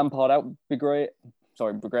the Lampard brigade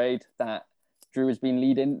that Drew has been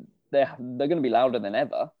leading, they're going to be louder than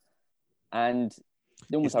ever. And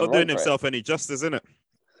he's not doing himself any justice, isn't it?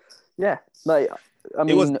 Yeah. I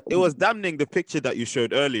mean, it was damning, the picture that you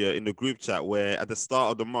showed earlier in the group chat where at the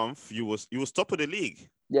start of the month you was top of the league.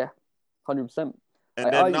 Yeah, 100%.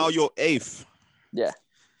 And then now you're 8th. Yeah.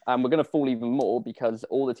 And we're going to fall even more because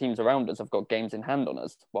all the teams around us have got games in hand on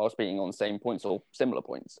us whilst being on the same points or similar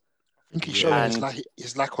points. I think he's showing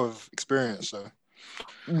his lack of experience, though.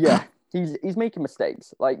 Yeah, he's making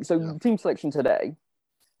mistakes. Team selection today,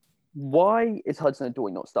 why is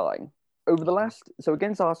Hudson-Odoi not starting?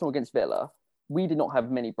 Against Arsenal, against Villa, we did not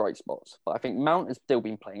have many bright spots. But I think Mount has still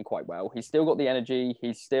been playing quite well. He's still got the energy.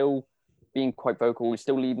 He's still being quite vocal. He's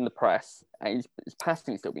still leading the press. And his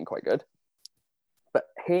passing has still been quite good. But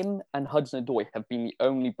him and Hudson-Odoi have been the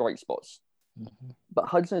only bright spots. Mm-hmm. But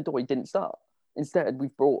Hudson-Odoi didn't start. Instead,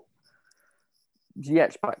 we've brought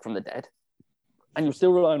Ziyech back from the dead, and you're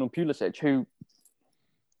still relying on Pulisic, who,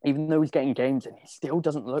 even though he's getting games in, he still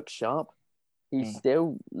doesn't look sharp. He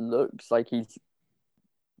still looks like he's...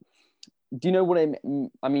 Do you know what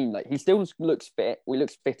I mean? Like, he still looks fit. He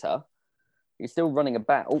looks fitter. He's still running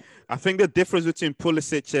about. I think the difference between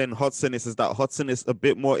Pulisic and Hudson is that Hudson is a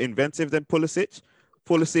bit more inventive than Pulisic.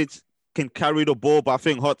 Pulisic can carry the ball, but I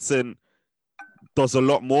think Hudson does a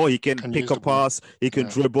lot more. He can pick a pass. He can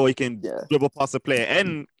dribble. He can dribble past a player,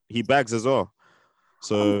 and he bags as well.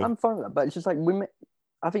 So I'm fine with that, but it's just like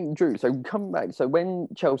I think, Drew, so come back. So when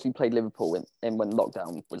Chelsea played Liverpool and when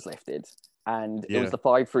lockdown was lifted and it was the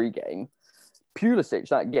 5-3 game, Pulisic,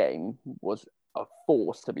 that game was a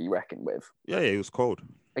force to be reckoned with. Yeah, he was cold.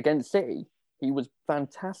 Against City, he was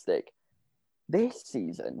fantastic. This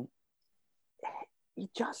season, it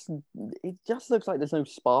just looks like there's no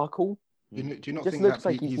sparkle. Do you not just think looks that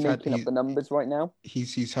like he's making up the numbers right now?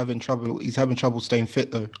 He's having trouble. He's having trouble staying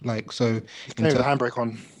fit though. Like, so he's playing with the handbrake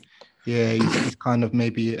on. Yeah, he's kind of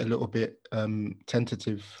maybe a little bit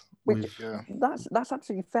tentative. That's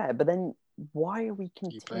absolutely fair. But then why are we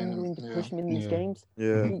continuing to push him in these games?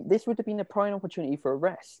 Yeah, this would have been a prime opportunity for a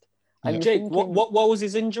rest. And Jake, what was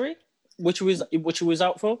his injury? Which he was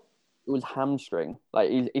out for? It was hamstring. Like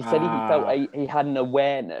he said, he felt he had an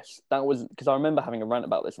awareness. That was because I remember having a rant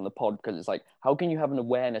about this on the pod because it's like, how can you have an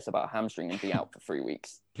awareness about hamstring and be out for 3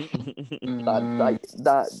 weeks?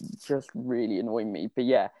 that just really annoyed me. But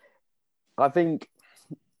yeah, I think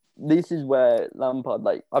this is where Lampard.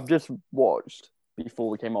 Like I've just watched before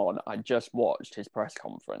we came on. I just watched his press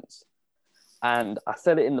conference, and I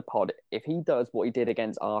said it in the pod. If he does what he did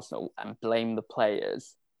against Arsenal and blame the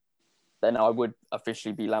players, then I would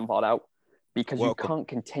officially be Lampard out because you can't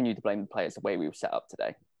continue to blame the players the way we were set up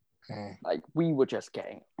today. Like, we were just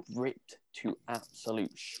getting ripped to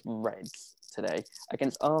absolute shreds today.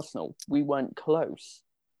 Against Arsenal, we weren't close.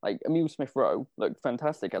 Like, Emile Smith-Rowe looked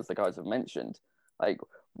fantastic, as the guys have mentioned. Like,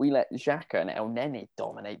 we let Xhaka and El Neni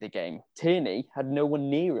dominate the game. Tierney had no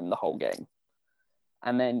one near him the whole game.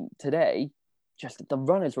 And then today, just the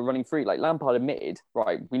runners were running free. Like Lampard admitted,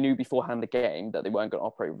 right, we knew beforehand the game that they weren't going to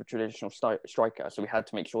operate with a traditional striker, so we had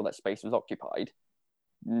to make sure that space was occupied.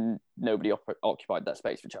 Nobody occupied that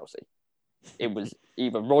space for Chelsea. It was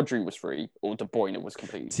either Rodri was free or De Bruyne was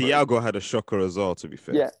completely free. Thiago had a shocker as well, to be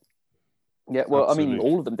fair. Yeah. Well, absolutely. I mean,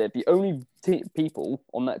 all of them did. The only people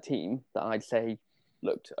on that team that I'd say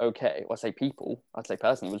looked okay, or I say people, I'd say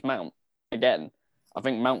person, was Mount. Again, I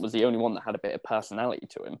think Mount was the only one that had a bit of personality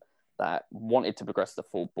to him, that wanted to progress the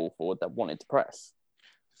full ball forward, that wanted to press.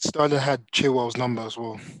 Sterling had Chilwell's number as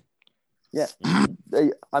well. Yeah.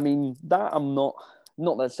 I mean, that I'm not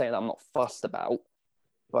that saying that I'm not fussed about,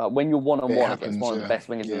 but when you're one-on-one against one of the best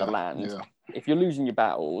wingers in the land, if you're losing your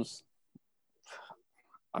battles,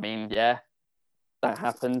 I mean, that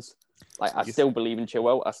happens. Like, I still believe in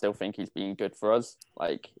Chilwell. I still think he's been good for us.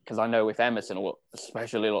 Like, because I know if Emerson or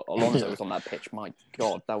especially Alonso was on that pitch, my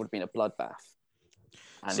God, that would have been a bloodbath.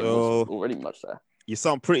 And it was already much there. You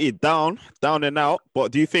sound pretty down and out.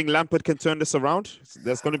 But do you think Lampard can turn this around?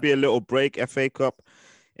 There's going to be a little break, FA Cup,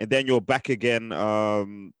 and then you're back again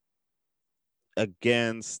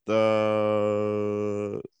against...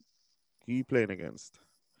 who are you playing against?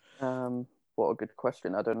 What a good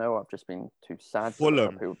question. I don't know. I've just been too sad.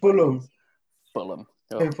 Fulham. Fulham.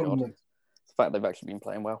 Oh, God. The fact they've actually been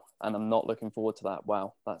playing well, and I'm not looking forward to that.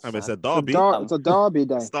 Wow, that's. It's a derby. It's a derby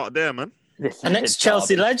day. Start there, man. An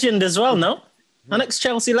ex-Chelsea legend as well, no? An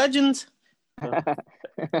ex-Chelsea legend. I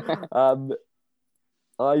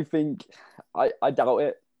think I doubt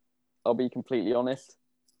it. I'll be completely honest.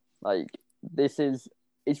 Like,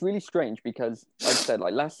 it's really strange because, like I said,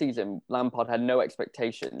 like last season, Lampard had no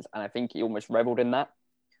expectations, and I think he almost reveled in that.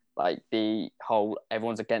 Like the whole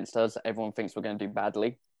everyone's against us, everyone thinks we're going to do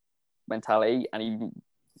badly mentality, and he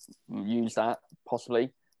used that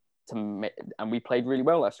possibly and we played really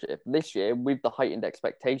well last year. This year, with the heightened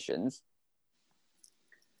expectations,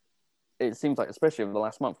 it seems like, especially over the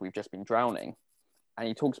last month, we've just been drowning. And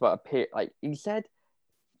he talks about like he said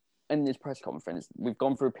in his press conference, we've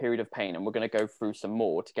gone through a period of pain and we're going to go through some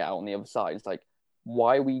more to get out on the other side. It's like,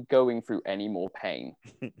 why are we going through any more pain?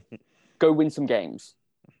 Go win some games.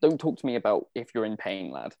 Don't talk to me about if you're in pain,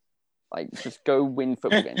 lad. Like, just go win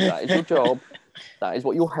football games. That is your job. That is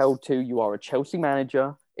what you're held to. You are a Chelsea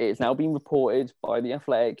manager. It is now being reported by The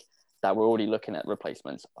Athletic that we're already looking at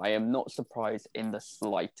replacements. I am not surprised in the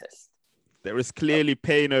slightest. There is clearly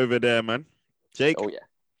pain over there, man. Jake? Oh, yeah.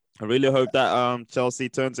 I really hope that Chelsea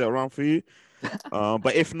turns it around for you.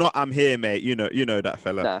 But if not, I'm here, mate. You know that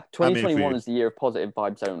fella. Nah, 2021 is the year of positive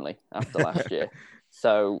vibes only after last year.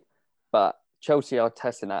 So, but Chelsea are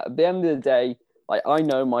testing that. At the end of the day, Like, I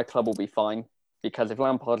know my club will be fine because if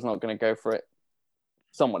Lampard's not going to go for it,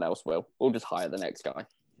 someone else will. We'll just hire the next guy.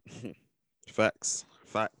 Facts.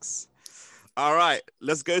 All right,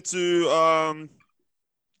 let's go to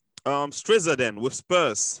Strizza then with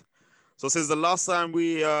Spurs. So since the last time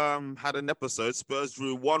we had an episode, Spurs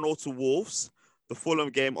drew 1-0 to Wolves. The Fulham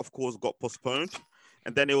game, of course, got postponed.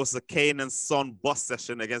 And then it was a Kane and Son bus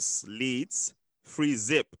session against Leeds.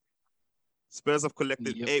 3-0. Spurs have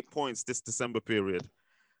collected 8 points this December period.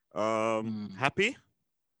 Happy?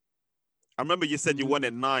 I remember you said you won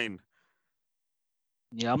at 9.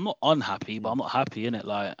 Yeah, I'm not unhappy, but I'm not happy, innit?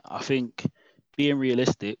 Like, I think being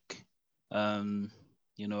realistic,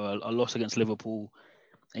 you know, a loss against Liverpool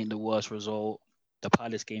ain't the worst result. The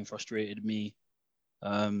Palace game frustrated me.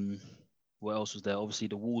 What else was there? Obviously,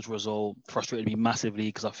 the Wolves result frustrated me massively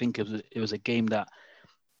because I think it was a game that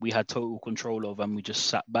we had total control of and we just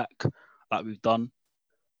sat back like we've done.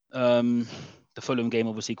 The Fulham game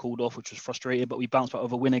obviously called off, which was frustrating, but we bounced back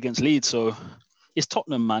with a win against Leeds. So it's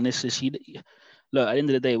Tottenham, man. Look, at the end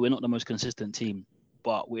of the day, we're not the most consistent team,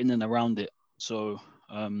 but we're in and around it. So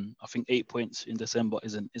I think 8 points in December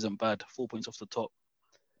isn't bad. 4 points off the top.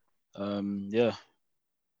 Yeah.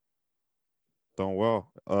 Done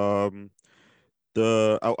well.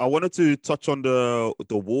 I wanted to touch on the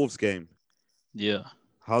Wolves game. Yeah.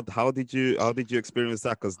 How did you experience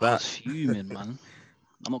that? Because I was fuming, man.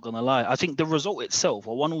 I'm not gonna lie. I think the result itself,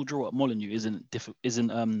 a 1-1 draw at Molineux, isn't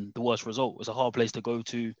the worst result. It's a hard place to go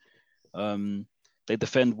to. They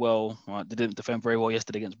defend well. Right? They didn't defend very well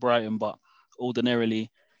yesterday against Brighton, but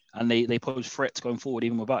ordinarily, and they pose threats going forward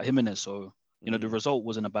even without Jimenez. So you know the result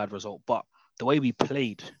wasn't a bad result, but the way we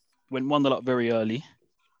played, went 1-0 up very early,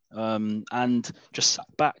 and just sat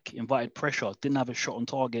back, invited pressure, didn't have a shot on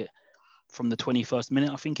target from the 21st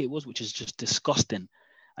minute, I think it was, which is just disgusting.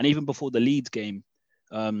 And even before the Leeds game,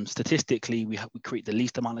 statistically, we create the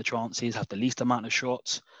least amount of chances, have the least amount of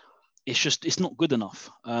shots. It's not good enough.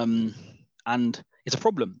 And it's a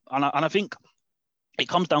problem. And I think it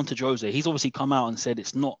comes down to Jose. He's obviously come out and said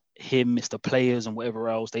it's not him, it's the players and whatever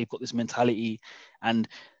else. They've got this mentality. And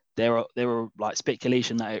there are like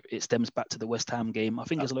speculation that it stems back to the West Ham game. I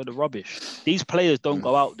think it's a load of rubbish. These players don't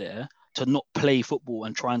go out there to not play football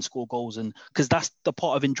and try and score goals, and because that's the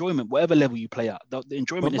part of enjoyment, whatever level you play at. The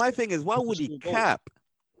enjoyment. But my thing is, why would he cap?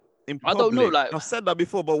 I don't know. Like, I've said that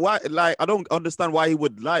before, but why? Like, I don't understand why he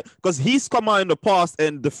would like, because he's come out in the past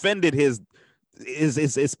and defended his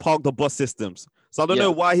park the bus systems. So I don't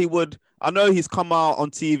know why he would. I know he's come out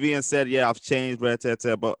on TV and said, "Yeah, I've changed," but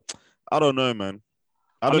I don't know, man.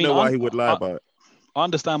 I don't know why he would lie about it. I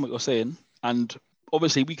understand what you're saying, and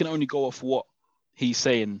obviously we can only go off what he's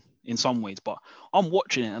saying in some ways. But I'm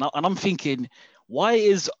watching it, and I'm thinking, why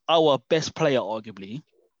is our best player arguably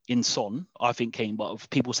in Son, I think Kane, but if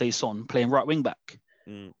people say Son, playing right wing back?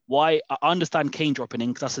 Why? I understand Kane dropping in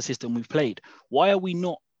because that's the system we've played. Why are we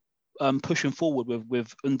not pushing forward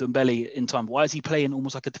with Ndombele in time? Why is he playing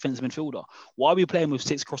almost like a defensive midfielder? Why are we playing with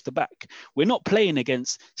 6 across the back? We're not playing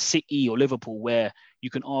against City or Liverpool where you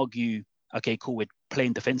can argue, okay, cool, we're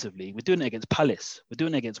playing defensively. We're doing it against Palace. We're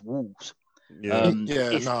doing it against Wolves.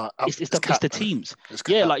 It's the teams.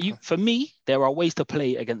 For me, there are ways to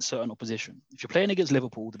play against certain opposition. If you're playing against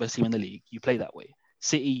Liverpool, the best team in the league, you play that way.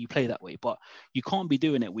 City, you play that way, but you can't be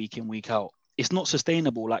doing it week in, week out. It's not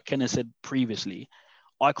sustainable. Like Kenneth said previously,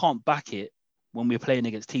 I can't back it when we're playing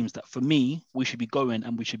against teams that, for me, we should be going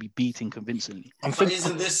and we should be beating convincingly.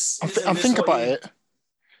 Think about it.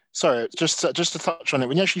 Sorry, just to touch on it.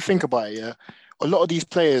 When you actually think about it, a lot of these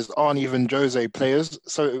players aren't even Jose players.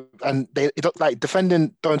 So, and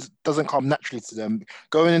defending doesn't come naturally to them.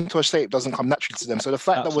 Going into a shape doesn't come naturally to them. So the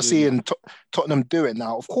fact that we're seeing Tottenham do it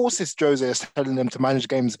now, of course, it's Jose is telling them to manage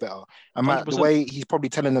games better. And the way he's probably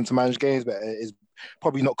telling them to manage games better is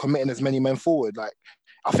probably not committing as many men forward. Like,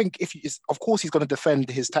 I think of course he's going to defend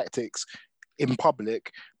his tactics in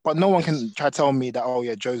public, but no one can try to tell me that, oh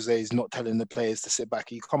yeah, Jose is not telling the players to sit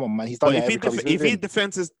back. Come on, man, he's done it. If he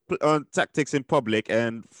defends his tactics in public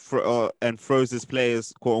and throws his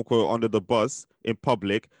players quote unquote under the bus in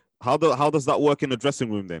public, how does that work in the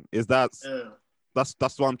dressing room then? That's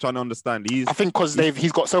what I'm trying to understand. I think because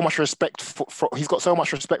he's got so much respect he's got so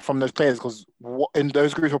much respect from those players, because in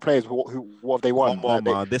those group of players, what have they won?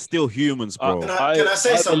 They're still humans, bro. Can I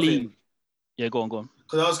say something? Yeah, go on.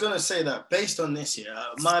 Because I was going to say that based on this year,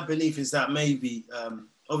 my belief is that maybe,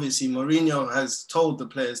 obviously, Mourinho has told the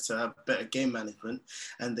players to have better game management,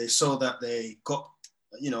 and they saw that they got,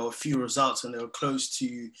 a few results and they were close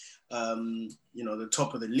to, the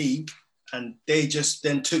top of the league. And they just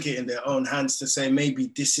then took it in their own hands to say,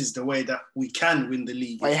 maybe this is the way that we can win the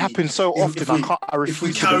league. It happens so often. I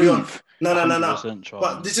refuse to believe. No.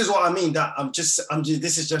 But this is what I mean. That I'm just.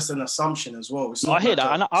 This is just an assumption as well. I hear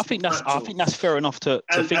that, and I think that's fair enough to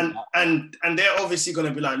think. And they're obviously going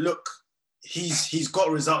to be like, look, he's got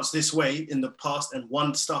results this way in the past and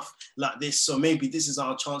won stuff like this. So maybe this is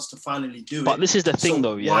our chance to finally do it. But this is the thing,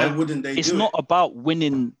 though. Yeah. Why wouldn't they? It's not about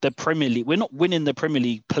winning the Premier League. We're not winning the Premier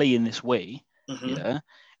League playing this way. Yeah.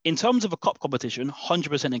 In terms of a cup competition,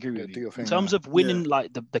 100% agree with you. In terms of winning,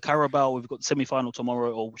 like the Carabao, we've got the semi-final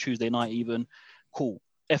tomorrow or Tuesday night even. Cool.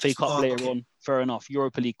 FA Cup later on, fair enough.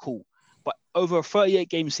 Europa League, cool. But over a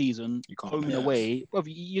 38-game season, home and away, well,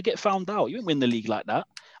 you get found out. You won't win the league like that.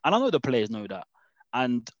 And I know the players know that.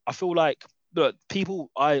 And I feel like, look, people,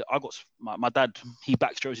 I got my dad, he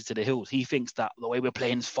backs Josie to the hills. He thinks that the way we're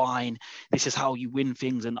playing is fine. This is how you win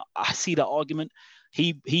things. And I see that argument.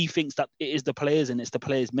 He thinks that it is the players and it's the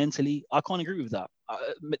players mentally. I can't agree with that.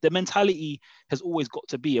 The mentality has always got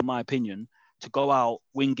to be, in my opinion, to go out,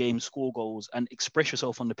 win games, score goals, and express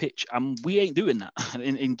yourself on the pitch. And we ain't doing that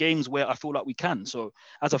in games where I feel like we can. So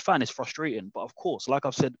as a fan, it's frustrating. But of course, like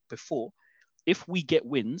I've said before, if we get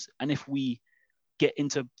wins and if we get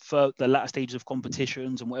into the latter stages of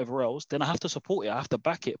competitions and whatever else, then I have to support it. I have to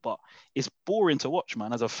back it. But it's boring to watch,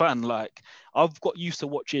 man. As a fan, like I've got used to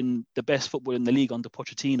watching the best football in the league under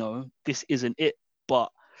Pochettino. This isn't it,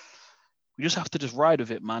 but we just have to just ride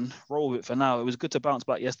with it, man. Roll with it for now. It was good to bounce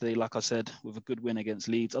back yesterday, like I said, with a good win against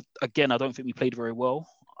Leeds. Again, I don't think we played very well.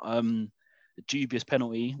 The dubious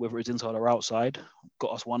penalty, whether it's inside or outside,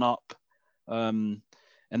 got us one up. And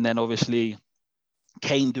then obviously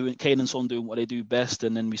Kane and Son doing what they do best,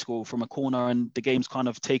 and then we score from a corner, and the game's kind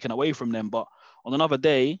of taken away from them. But on another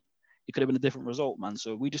day, it could have been a different result, man.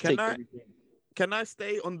 So we just everything. Can I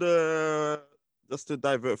stay on just to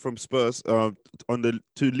divert from Spurs on the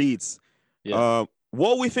two Leeds? Yeah.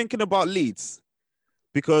 What are we thinking about Leeds?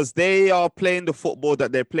 Because they are playing the football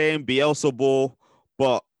that they're playing, Bielsa ball,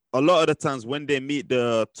 but a lot of the times when they meet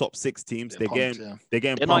the top 6 teams, they're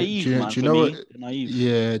getting naive, man. Do you know what?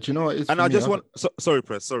 Yeah, do you know what? And I just want sorry,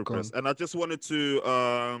 Press. And I just wanted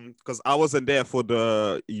to because I wasn't there for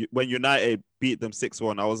when United beat them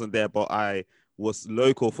 6-1. I wasn't there, but I was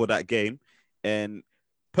local for that game. And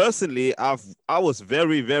personally, I was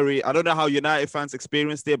very, very. I don't know how United fans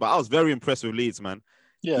experienced it, but I was very impressed with Leeds, man.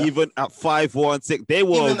 Yeah. Even at 5-1, 6, they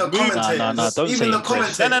were. Even the commentators. Don't even say the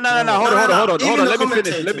commentators. No. Hold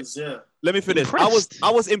on. Let me finish.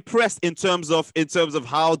 I was impressed in terms of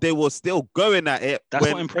how they were still going at it. That's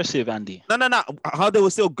not impressive, Andy. No. How they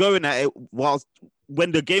were still going at it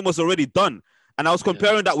when the game was already done. And I was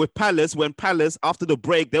comparing that with Palace. When Palace, after the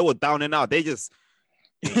break, they were down and out. They just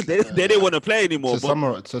they didn't want to play anymore.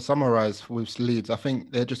 To summarize with Leeds, I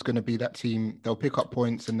think they're just going to be that team. They'll pick up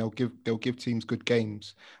points and they'll give teams good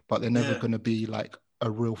games, but they're never going to be like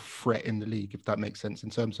a real threat in the league, if that makes sense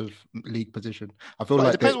in terms of league position. I feel like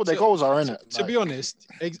it depends what their goals are, innit? To be honest,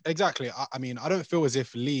 exactly. I mean, I don't feel as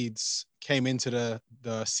if Leeds came into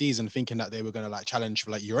the season thinking that they were going to like challenge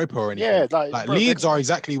for like Europa or anything. Yeah, like Leeds are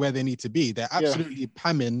exactly where they need to be. They're absolutely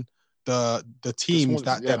pamming the teams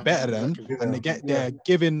that they're better than, and they're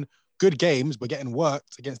giving good games, but getting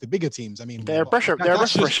worked against the bigger teams. I mean, they're pressure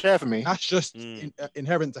for me. That's just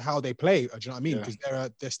inherent to how they play. Do you know what I mean? Because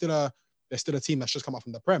they're still a team that's just come up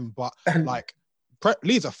from the Prem, but like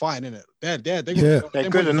Leeds are fine, innit? They're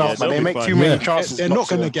good enough, man. They make too many chances. They're not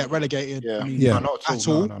going to get relegated. Yeah. I mean, not at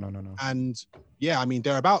all. No. And I mean,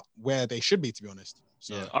 they're about where they should be, to be honest.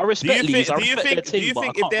 So I respect Leeds. Do you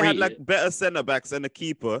think if they had like better centre backs and a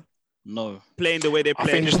keeper? No, playing the way they play. I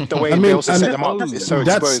think just the way they also set them up is so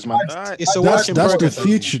exposed, man. It's a that's the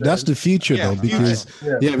future. That's the future, though, because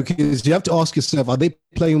because you have to ask yourself: are they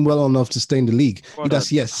playing well enough to stay in the league?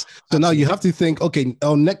 That's yes. So now you have to think: okay,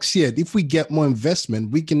 next year, if we get more investment,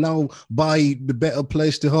 we can now buy the better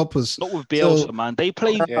players to help us. Not with Bielsa, man. They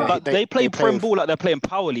play they play Prem ball like they're playing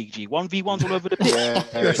Power League. 1v1s all over the pitch.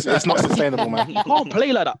 It's not sustainable, man. You can't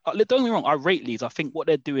play like that. Don't get me wrong. I rate Leeds. I think what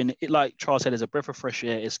they're doing, like Charles said, is a breath of fresh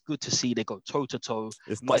air. It's good to see they go toe to toe.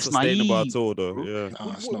 It's not sustainable at all, though. Yeah.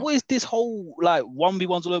 What is this whole like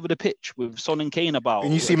 1v1s all over the pitch with Son and Kane about?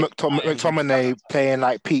 And you see McTominay playing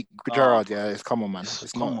like Pete Gerrard. It's come on, man.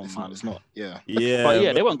 It's not. Yeah.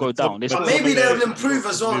 But they won't go down. But maybe they'll improve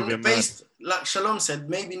as well. Based, like Shalom said,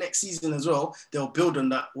 maybe next season as well, they'll build on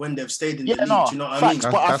that when they've stayed in the league. Do you know what I mean?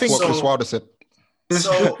 But I think what Chris Wilder said.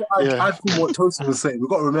 So I think what Tosin was saying, we've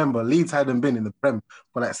got to remember Leeds hadn't been in the Prem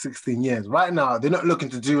for like 16 years. Right now, they're not looking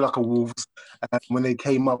to do like a Wolves when they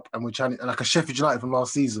came up and were trying to, like a Sheffield United from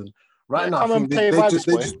last season. Right now, I think they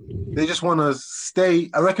just want to stay.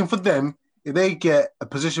 I reckon for them, if they get a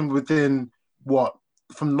position within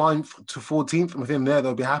from 9th to 14th, and within there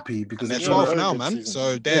they'll be happy because they're 12th now, man.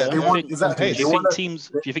 So Do you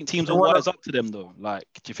think teams will wise up to them though? Like,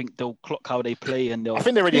 do you think they'll clock how they play and they'll? I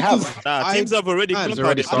think they already have. Nah, teams have already clocked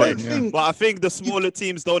how they play. But I think the smaller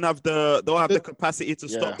teams don't have the capacity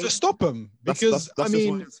to stop them because I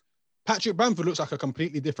mean, Patrick Bamford looks like a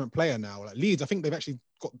completely different player now. Like Leeds, I think they've actually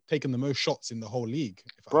taken the most shots in the whole league.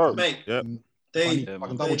 Bro, mate. I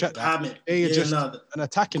can double check that. They are just an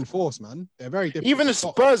attacking force, man. They're very different. Even the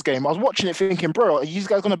Spurs game, I was watching it thinking, bro, are you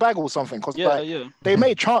guys gonna bag or something? Because they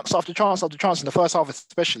made chance after chance after chance in the first half,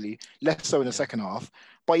 especially less so in the second half.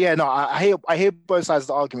 But yeah, no, I hear both sides of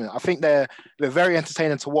the argument. I think they're very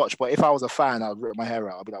entertaining to watch. But if I was a fan, I'd rip my hair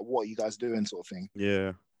out. I'd be like, what are you guys doing, sort of thing.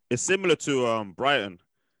 Yeah, it's similar to Brighton.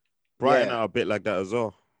 Brighton are a bit like that as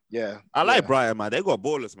well. Yeah, I like Brighton, man. They got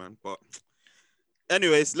ballers, man. But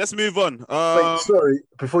anyways, let's move on. Wait, sorry,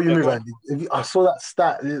 before you move, Andy, I saw that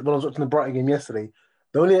stat when I was watching the Brighton game yesterday.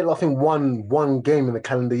 They only had, I think, one game in the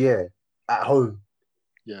calendar year at home.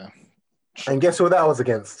 Yeah. And guess who that was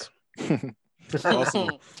against?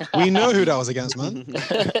 We know who that was against, man.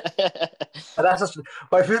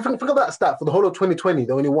 But if you think of that stat, for the whole of 2020,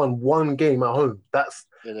 they only won one game at home. That's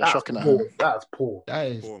shocking. That's poor. That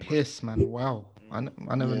is piss, man. Wow. I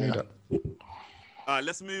never knew that. All right,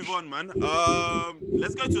 let's move on, man.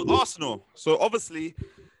 Let's go to Arsenal. So obviously,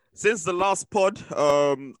 since the last pod,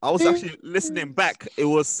 I was actually listening back. It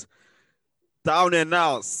was down and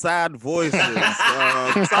out, sad voices.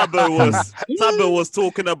 Sabo was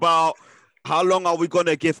talking about how long are we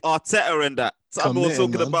gonna give Arteta and that. Sabo was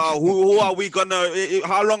talking about who are we gonna?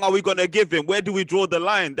 How long are we gonna give him? Where do we draw the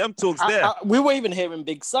line? Them talks there. We were even hearing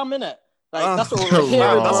Big Sam, innit? Like, that's what we were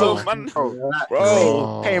hearing. That's what, man.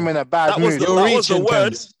 Bro, came in a bad mood. That was the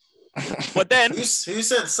word. But then who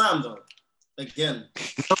said Sam though? Again,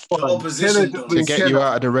 the opposition to get you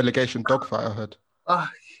out of the relegation dogfight. I heard.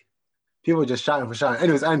 People just shouting for shouting.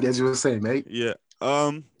 Anyways, Andy, as you were saying, mate. Yeah.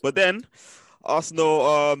 But then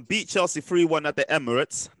Arsenal beat Chelsea 3-1 at the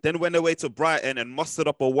Emirates. Then went away to Brighton and mustered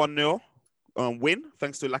up a 1-0 win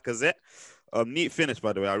thanks to Lacazette. Neat finish,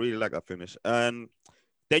 by the way. I really like that finish. And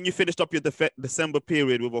then you finished up your December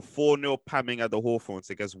period with a 4-0 pamming at the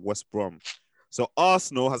Hawthorns against West Brom. So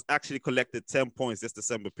Arsenal has actually collected 10 points this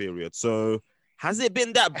December period. So has it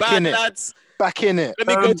been that bad, lads? Back in it. Let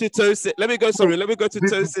me go to Toast. Let me go to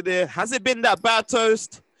Toast there. Has it been that bad,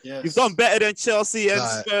 Toast? Yes. You've done better than Chelsea and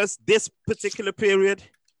Spurs this particular period.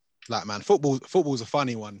 Like, man, football's a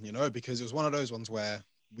funny one, you know, because it was one of those ones where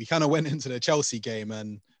we kind of went into the Chelsea game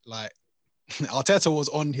and like Arteta was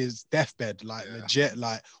on his deathbed, like legit,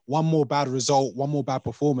 like one more bad result, one more bad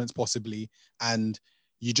performance possibly, and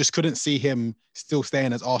you just couldn't see him still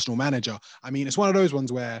staying as Arsenal manager. I mean, it's one of those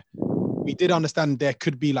ones where we did understand there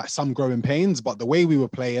could be like some growing pains, but the way we were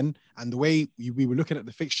playing and the way we were looking at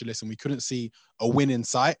the fixture list and we couldn't see a win in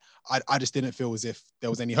sight, I just didn't feel as if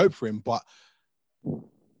there was any hope for him. But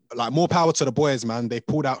like, more power to the boys, man. They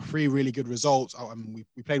pulled out 3 really good results.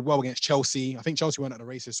 We played well against Chelsea. I think Chelsea weren't at the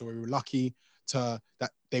races, so we were lucky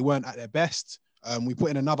that they weren't at their best. We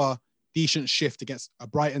put in another decent shift against a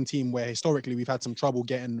Brighton team where historically we've had some trouble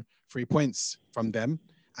getting 3 points from them.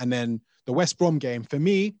 And then the West Brom game, for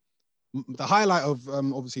me, the highlight of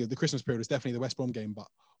obviously of the Christmas period was definitely the West Brom game. But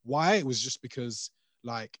why? It was just because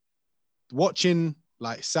like watching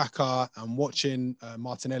like Saka and watching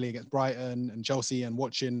Martinelli against Brighton and Chelsea and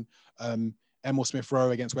watching Emile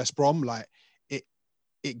Smith-Rowe against West Brom, like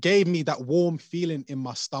it gave me that warm feeling in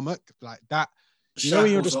my stomach, like that. You know,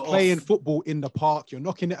 when you're just playing football in the park, you're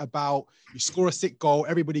knocking it about, you score a sick goal,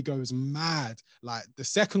 everybody goes mad. Like the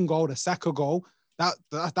second goal, the Saka goal,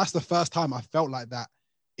 that's the first time I felt like that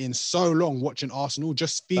in so long watching Arsenal,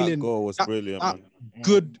 just feeling that goal was brilliant, that man.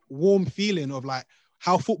 Good, warm feeling of like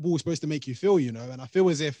how football is supposed to make you feel, you know. And I feel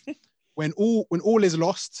as if when all is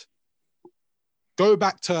lost, go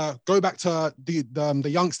back to the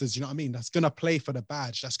youngsters, you know what I mean? That's gonna play for the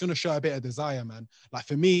badge. That's gonna show a bit of desire, man. Like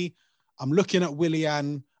for me, I'm looking at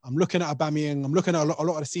Willian, I'm looking at Aubameyang, I'm looking at a lot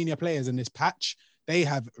of the senior players in this patch. They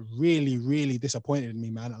have really, really disappointed me,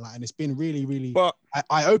 man. Like, and it's been really, really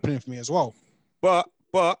eye-opening for me as well. But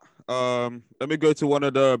let me go to one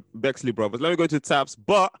of the Bexley brothers. Let me go to Taps.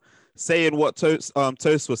 But saying what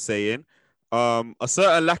Toast was saying, a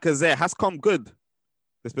certain Lacazette has come good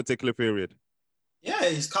this particular period. Yeah,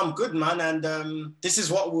 he's come good, man, and this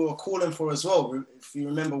is what we were calling for as well. If you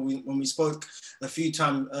remember, when we spoke a few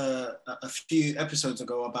episodes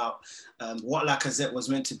ago about what Lacazette was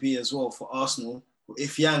meant to be as well for Arsenal.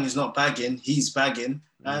 If Yang is not bagging, he's bagging,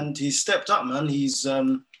 and he's stepped up, man. He's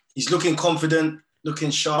looking confident,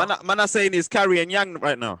 looking sharp. Man are saying he's carrying Yang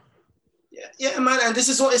right now. Yeah, man, and this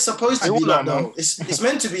is what it's supposed to be like, though. It's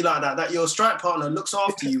meant to be like that your strike partner looks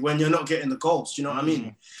after you when you're not getting the goals. Do you know what I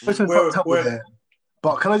mean?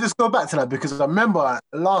 But can I just go back to that? Because I remember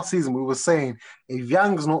last season we were saying if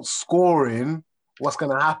Yang's not scoring, what's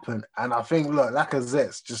going to happen? And I think, look,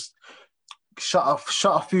 Lacazette's just shut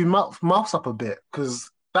a few mouths up a bit, because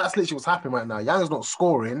that's literally what's happening right now. Yang's not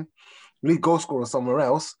scoring, we need goal scorer somewhere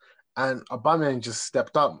else, and Aubameyang just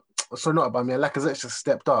stepped up. So not Aubameyang, Lacazette just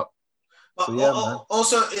stepped up. But so, yeah, man.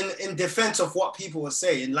 Also, in defense of what people were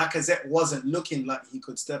saying, Lacazette wasn't looking like he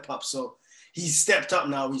could step up. So he's stepped up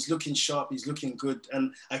now. He's looking sharp. He's looking good.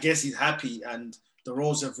 And I guess he's happy. And the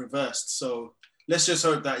roles have reversed. So let's just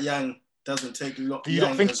hope that Yang doesn't take a lot. You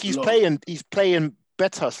don't think he's playing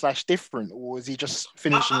better / different, or is he just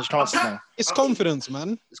finishing his chances now? It's confidence,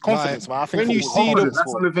 man. It's confidence, man. I think when you see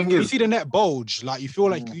you see the net bulge, like you feel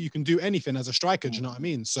like you can do anything as a striker. Do you know what I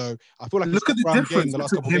mean? So I feel like look at the difference. The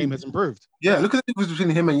last couple of games has improved. Yeah, look at the difference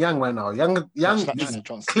between him and Yang right now. Yang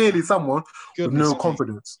is clearly someone with no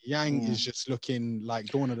confidence. Yang is just looking like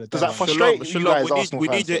Dawn of the Dead. Does that frustrate you guys? We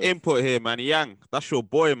need your input here, man. Yang, that's your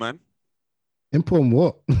boy, man. Input on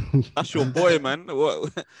what? That's your boy, man.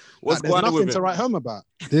 What's going on with it? to write home about?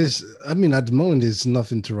 At the moment, there's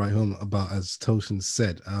nothing to write home about, as Toshin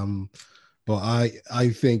said. But I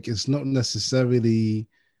think it's not necessarily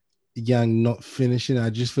Yang not finishing. I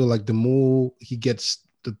just feel like the more he gets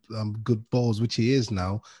the good balls, which he is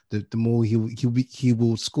now, the more he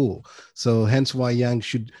will score. So hence why Yang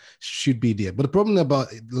should be there. But the problem about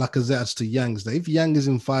Lacazette to Yang is that if Yang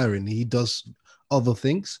isn't firing, he does other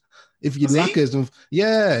things. If you lack his,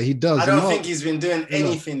 yeah, he does. I don't think he's been doing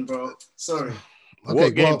anything, bro. Sorry.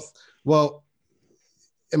 Okay, well,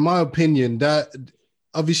 in my opinion, that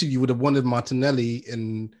obviously you would have wanted Martinelli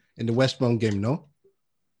in the West Brom game, no?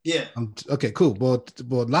 Yeah. Okay, cool. But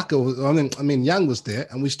Laka, I mean, Yang was there,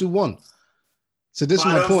 and we still won. So this is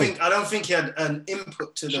my point. I don't think he had an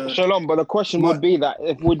input to the. Shalom, but the question would be that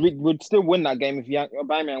if would still win that game if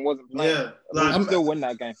Aubameyang wasn't playing. Yeah, would still win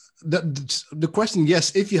that game. The question,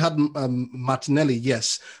 yes, if you had Martinelli,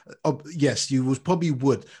 yes, you probably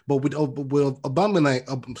would. But with Aubameyang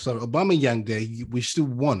there, we still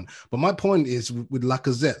won. But my point is with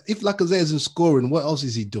Lacazette, if Lacazette isn't scoring, what else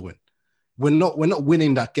is he doing? We're not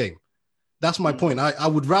winning that game. That's my point. I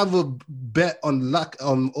would rather bet on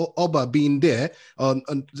Oba being there.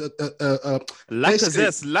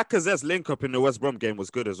 Lacazette's link up in the West Brom game was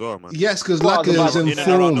good as well, man. Yes, because Laka is in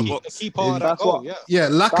form. Yeah,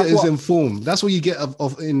 Laka is in form. That's what you get on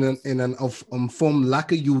form.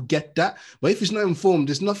 Laka, you get that. But if he's not in form,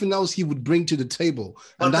 there's nothing else he would bring to the table.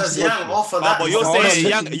 But does Yang offer that? But you're saying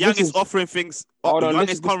Yang is offering things. Yang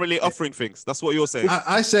is currently offering things. That's what you're saying.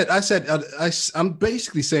 I'm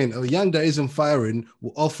basically saying Yang that isn't firing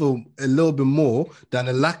will offer a little bit more than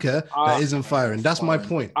a Laka that isn't firing. That's my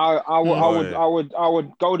point. I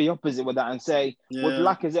would go the opposite with that and say with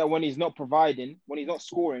Lacazette, when he's not providing, when he's not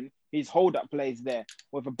scoring, his hold up plays there.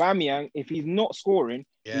 With Aubameyang, if he's not scoring,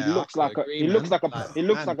 he looks like a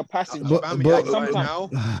passenger. But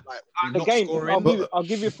the game, I'll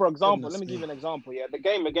give you for example. Let me give you an example. Yeah, the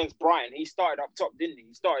game against Brighton, he started up top, didn't he?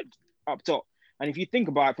 He started up top, and if you think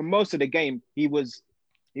about it, for most of the game, he was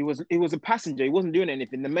a passenger. He wasn't doing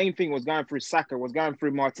anything. The main thing was going through Saka, was going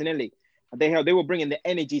through Martinelli. They were bringing the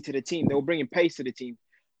energy to the team. They were bringing pace to the team.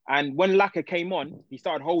 And when Laka came on, he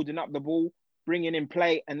started holding up the ball, bringing in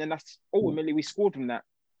play, and then that's ultimately we scored from that.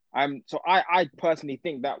 So I personally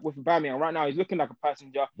think that with Aubameyang right now, he's looking like a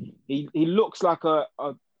passenger. He looks like a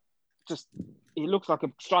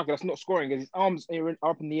striker that's not scoring because his arms are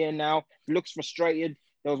up in the air now. He looks frustrated.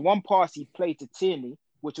 There was one pass he played to Tierney,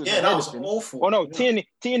 which was that was awful. Oh no,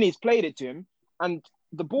 Tierney's played it to him, and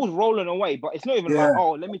the ball's rolling away, but it's not even like,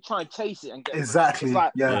 oh, let me try and chase it and get exactly. It's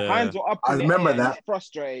like hands are up. I remember that. He's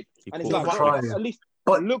frustrated, and it's like at least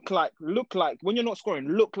look like when you're not scoring,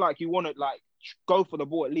 look like you want to like go for the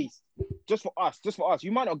ball at least, just for us.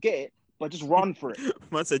 You might not get it, but just run for it.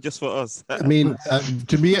 Man said just for us. I mean,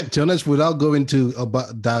 to be honest, without going to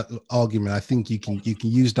about that argument, I think you can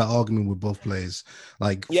use that argument with both players.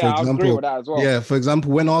 Like for example, I agree with that as well. Yeah, for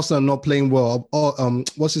example, when Arsenal are not playing well,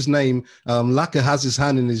 what's his name? Laka has his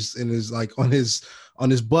hand in his like on his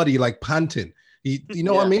body like panting. You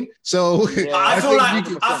know what I mean? So I feel like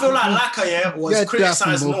Laka was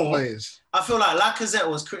criticised more. I feel like Lacazette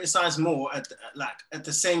was criticised more at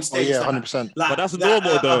the same stage. Oh, yeah, 100%. But that's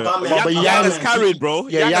normal though. But Yang has carried, bro.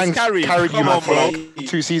 Yeah, Yang has carried you, man, for like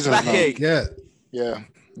 2 seasons now. Yeah.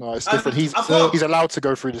 No, it's different. He's allowed to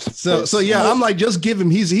go through this. So yeah, I'm like, just give him.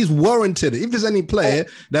 He's warranted. If there's any player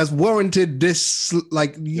that's warranted this,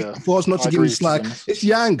 like for us not to give him slack, it's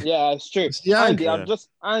Yang. Yeah, it's true. It's Yang.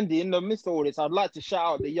 Andy, in the midst of all this, I'd like to shout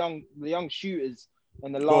out the young shooters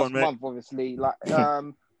in the last month. Obviously, like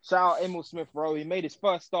shout out Emil Smith Rowe. He made his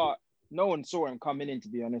first start. No one saw him coming in, to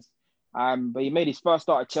be honest. But he made his first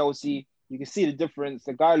start at Chelsea. You can see the difference.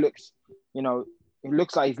 The guy looks, it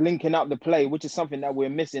looks like he's linking up the play, which is something that we're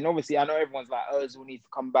missing. Obviously, I know everyone's like, Ozil needs to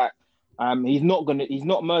come back. He's not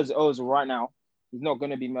Mesut Ozil right now. He's not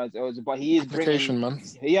going to be Mesut Ozil, but he is bringing, man.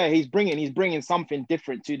 Yeah, he's bringing something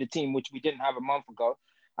different to the team, which we didn't have a month ago.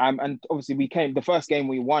 And obviously, the first game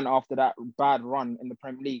we won after that bad run in the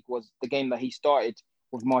Premier League was the game that he started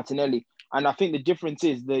with Martinelli. And I think the difference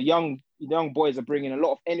is the young boys are bringing a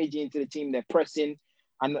lot of energy into the team. They're pressing.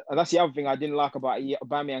 And that's the other thing I didn't like about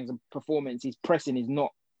Aubameyang's performance. His pressing is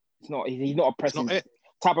not. He's not a pressing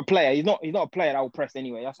type of player. He's not a player that will press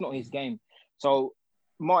anyway. That's not his game. So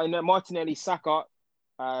Martinelli, Saka,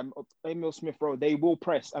 Emil Smith Rowe, they will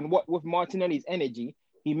press. And with Martinelli's energy,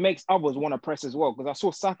 he makes others want to press as well. Because I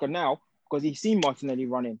saw Saka now because he's seen Martinelli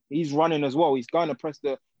running. He's running as well. He's going to press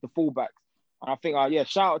the fullbacks. And I think,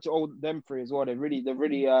 shout out to all them three as well. They really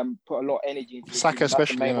put a lot of energy into Saka,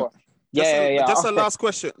 especially. Just a last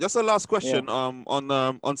question.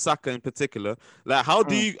 On Saka in particular. Like, how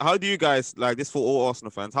do you guys, like this for all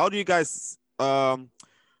Arsenal fans? How do you guys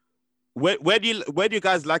where do you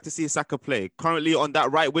guys like to see Saka play? Currently on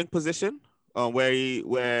that right wing position,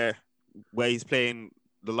 where he's playing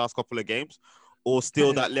the last couple of games, or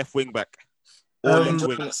still that left wing back? I've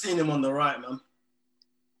seen him on the right, man.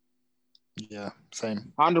 Yeah,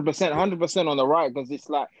 same. 100% on the right, because it's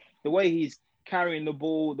like the way he's carrying the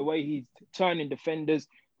ball, the way he's turning defenders,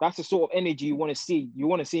 that's the sort of energy you want to see. You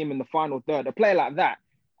want to see him in the final third. A player like that,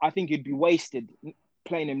 I think he'd be wasted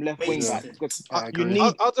playing him left wing back. I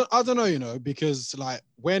don't know, because like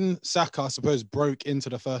when Saka, I suppose, broke into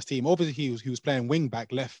the first team, obviously he was playing wing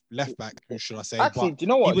back, left back, should I say? Actually, do you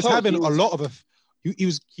know what? He was having a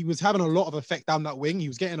lot of effect down that wing. He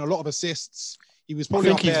was getting a lot of assists. He was probably.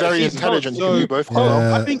 I think he's very intelligent. So, he can do both.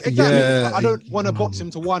 I think exactly. Yeah. I don't want to box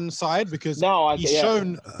him to one side because he's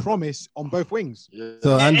shown promise on both wings. Yeah.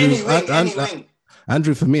 So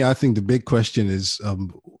Andrew, for me, I think the big question is,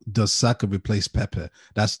 does Saka replace Pepe?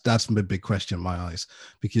 That's my big question in my eyes,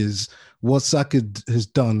 because what Saka has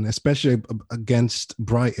done, especially against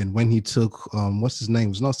Brighton, when he took what's his name? It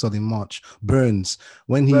was not Solly March, Burns.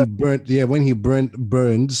 When he burnt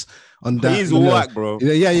Burns on that. He's whack, bro.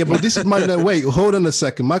 Yeah. But this is wait, hold on a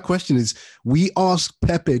second. My question is, we asked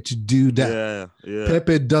Pepe to do that. Yeah.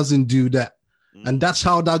 Pepe doesn't do that. And that's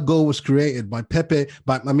how that goal was created by Pepe,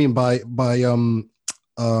 by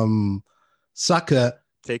Saka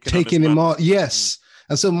taking him out. Yes.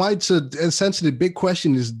 And so essentially the big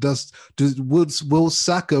question is, will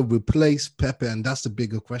Saka replace Pepe? And that's the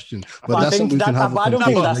bigger question. But I don't think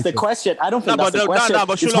that's the question. I don't think that's the question.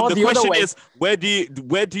 But the question is, where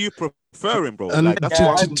do you prefer him, bro? And like,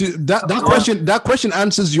 that question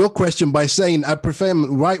answers your question by saying I prefer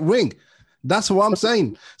him right wing. That's what I'm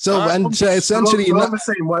saying. So essentially, I'm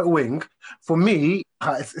saying right wing. For me,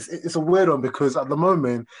 it's a weird one because at the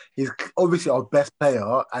moment he's obviously our best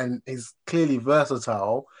player and he's clearly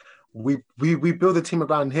versatile. We build a team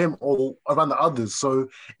around him or around the others. So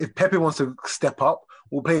if Pepe wants to step up,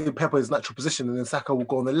 we'll play Pepe's natural position, and then Saka will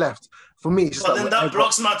go on the left. For me, it's just. But then that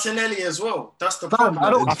blocks Martinelli as well. That's the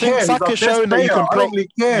problem. I think Saka's showing that you can play. I don't really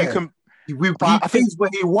care. He plays where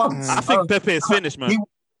he wants. I think Pepe is finished, man.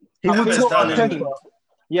 You need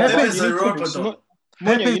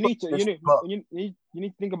to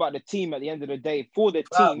think about the team at the end of the day. For the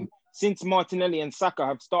team, since Martinelli and Saka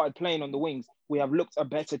have started playing on the wings, we have looked a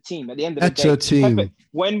better team. At the end of the day, your team. Pepe,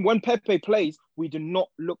 when Pepe plays, we do not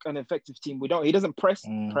look an effective team. He doesn't press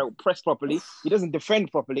properly. He doesn't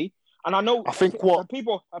defend properly. And I know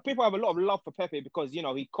people have a lot of love for Pepe because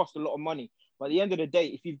he cost a lot of money. But at the end of the day,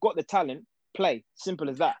 if you've got the talent, play. Simple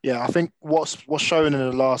as that. Yeah, I think what's shown in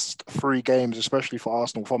the last 3 games, especially for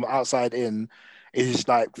Arsenal, from outside in, is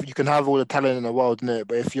like you can have all the talent in the world, innit?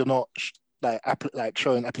 But if you're not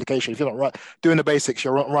showing application, if you're not doing the basics,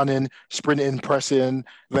 you're not running, sprinting, pressing,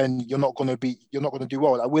 then you're not going to do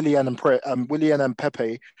well. Like Willian and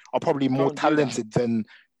Pepe are probably more talented than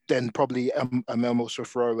probably Emil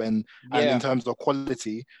Smith Rowe and in terms of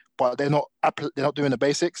quality. But they're not doing the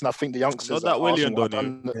basics, and I think the youngsters have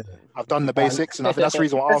done the basics, and I think that's the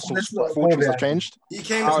reason why Arsenal's fortunes have changed. He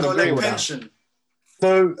came with no leg pension.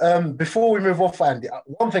 So before we move off, Andy,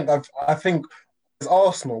 one thing I think as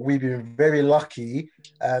Arsenal, we've been very lucky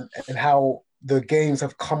in how the games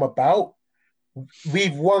have come about.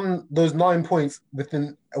 we've won those 9 points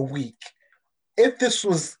within a week. If this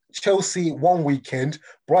was Chelsea one weekend,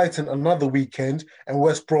 Brighton another weekend, and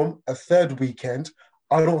West Brom a third weekend,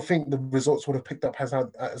 I don't think the results would have picked up as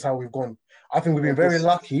how we've gone. I think we've been very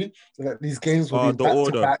lucky that these games will be back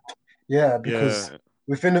to back. Yeah, because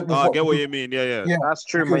within it. I get what you mean. Yeah. That's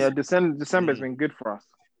true, man. Yeah, December's been good for us.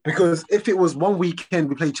 Because if it was one weekend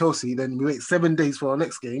we play Chelsea, then we wait 7 days for our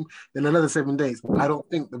next game, then another 7 days. I don't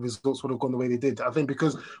think the results would have gone the way they did. I think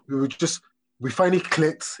because we finally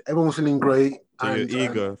clicked, everyone was feeling great. So and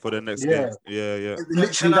you're eager for the next game. Yeah.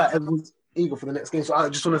 Literally everyone's eager for the next game. So I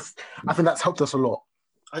think that's helped us a lot.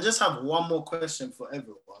 I just have one more question for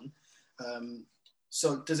everyone.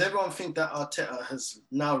 So does everyone think that Arteta has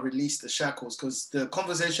now released the shackles? Because the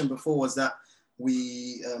conversation before was that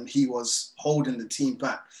he was holding the team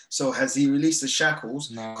back. So has he released the shackles?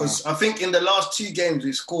 Because I think in the last 2 games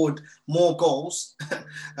we scored more goals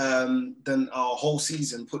than our whole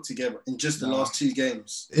season put together in just the last 2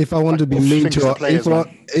 games. If I want to be mean to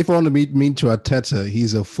if I want to be mean to Arteta,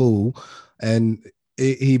 he's a fool, and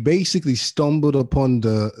he basically stumbled upon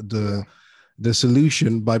the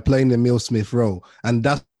solution by playing Emile Smith Rowe, and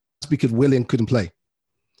that's because Willian couldn't play.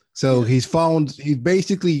 So he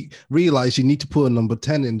basically realized you need to put a number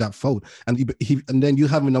 10 in that fold, and then you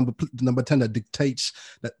have a number 10 that dictates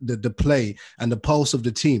the play and the pulse of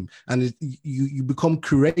the team, and you become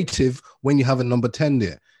creative when you have a number 10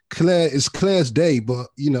 there. It's clear as day, but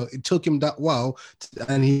it took him that while,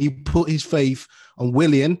 and he put his faith on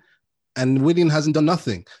Willian, and Willian hasn't done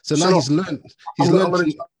nothing. So now he's learned.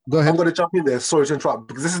 Go ahead. I'm going to jump in there. Sorry to interrupt,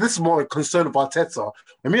 because this is more a concern of Arteta.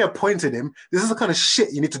 When we appointed him, this is the kind of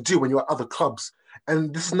shit you need to do when you're at other clubs.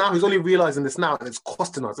 And this is now, he's only realizing this now, and it's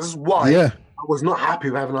costing us. This is why I was not happy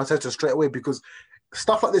with having Arteta straight away, because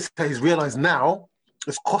stuff like this that he's realized now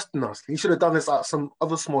is costing us. He should have done this at some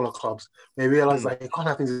other smaller clubs. They realized that he can't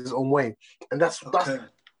have things his own way. And that's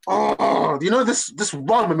this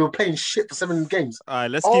run when we were playing shit for 7 games. All right,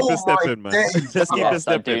 let's keep it stepping, man. Let's keep it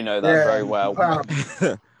stepping. I do know that very well.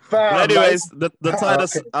 Anyways,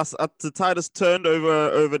 the tide has turned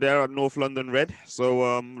over there at North London Red.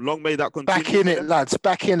 So long may that continue. Back in it, lads.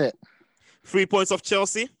 Back in it. 3 points off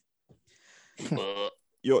Chelsea.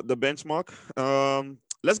 You're the benchmark.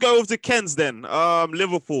 Let's go over to Ken's then.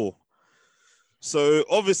 Liverpool. So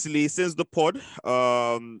obviously, since the pod,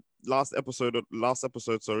 last episode,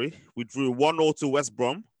 we drew 1-0 to West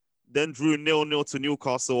Brom, then drew 0-0 to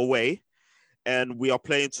Newcastle away, and we are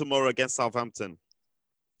playing tomorrow against Southampton.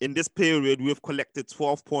 In this period, we've collected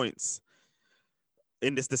 12 points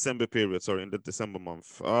in this December period. In the December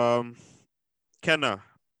month. Kenna.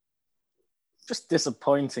 Just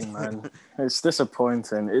disappointing, man. It's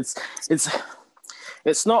disappointing.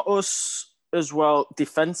 It's not us as well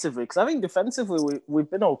defensively, because I think defensively we've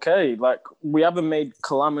been okay. Like, we haven't made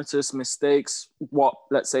calamitous mistakes, what,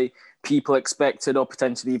 let's say, people expected or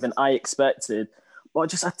potentially even I expected. But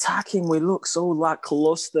just attacking, we look so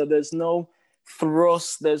lackluster. There's no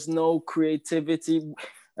thrust, there's no creativity,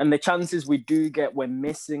 and the chances we do get, we're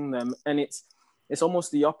missing them. And it's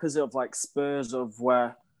almost the opposite of like Spurs, of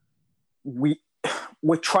where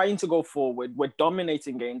we're trying to go forward, we're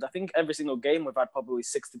dominating games. I think every single game we've had probably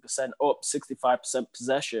 60% up, 65%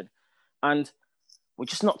 possession, and we're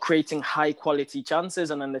just not creating high quality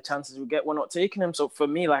chances, and then the chances we get, we're not taking them. So for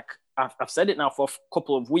me, like I've said it now for a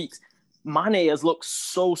couple of weeks, Mane has looked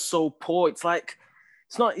so poor. It's like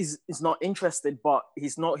he's not interested, but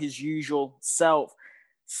he's not his usual self.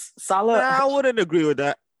 Salah, I wouldn't agree with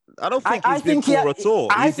that. I don't think he's been poor at all.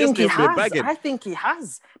 I think he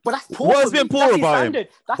has. But that's poor. What has been poor about him?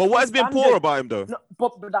 But what has been poor about him, though? No,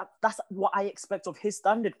 but that's what I expect of his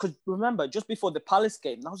standard. Because remember, just before the Palace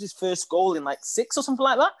game, that was his first goal in like 6 or something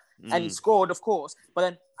like that. And he scored, of course. But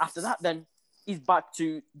then after that, then he's back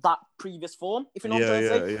to that previous form, if you know what I'm trying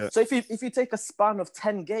to say. Yeah. So if you take a span of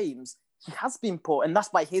 10 games, he has been poor. And that's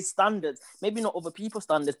by his standards. Maybe not other people's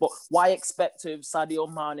standards, but why expect of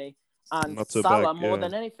Sadio Mane and Salah more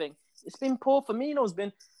than anything? It's been poor. Firmino's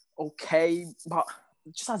been okay, but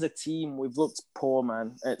just as a team, we've looked poor,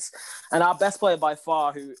 man. And our best player by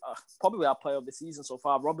far, who probably our player of the season so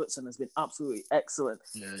far, Robertson, has been absolutely excellent.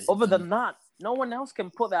 Other than that, no one else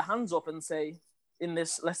can put their hands up and say, in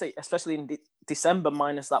this, let's say, especially in December,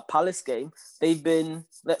 minus that Palace game, they've been,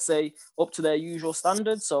 let's say, up to their usual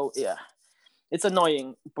standards. So, yeah, it's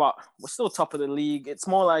annoying, but we're still top of the league. It's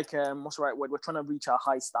more like, what's the right word? We're trying to reach our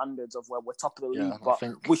high standards of where we're top of the league, but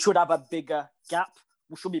we should have a bigger gap.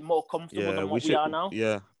 We should be more comfortable than what we are now.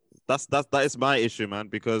 Yeah, that is my issue, man,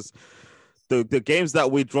 because the games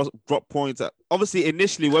that we drop points at. Obviously,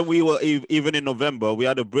 initially when we were even in November, we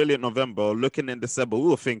had a brilliant November. Looking in December, we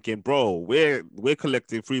were thinking, bro, we're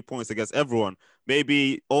collecting 3 points against everyone.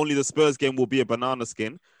 Maybe only the Spurs game will be a banana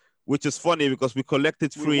skin, which is funny because we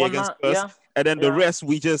collected 3 against Spurs, and then the rest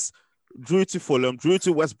we just drew to Fulham, drew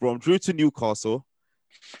to West Brom, drew to Newcastle.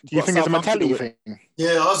 Do you think it's a mentality thing?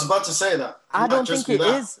 Yeah, I was about to say that. I don't think it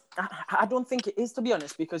is. I don't think it is, to be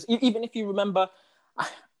honest, because even if you remember,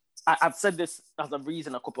 I've said this as a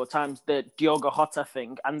reason a couple of times, the Diogo Jota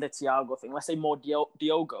thing and the Thiago thing. Let's say more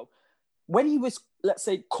Diogo. When he was, let's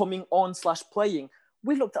say, coming on / playing,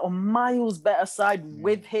 we looked at a miles better side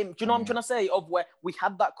with him. Do you know what I'm trying to say? Of where we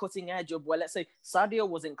had that cutting edge of where, let's say, Sadio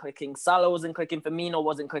wasn't clicking, Salah wasn't clicking, Firmino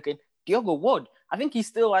wasn't clicking, Diogo would. I think he's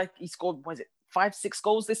still he scored, 5-6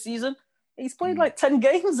 goals this season? He's played 10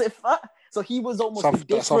 games, if that. So he was almost the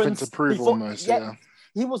difference. Something to prove almost, yeah.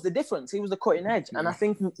 He was the difference. He was the cutting edge. And I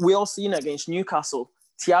think we all seen it against Newcastle.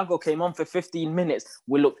 Thiago came on for 15 minutes.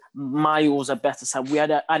 We looked miles a better side. We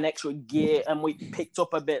had an extra gear and we picked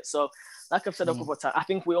up a bit. So like I've said a couple of times, I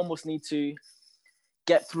think we almost need to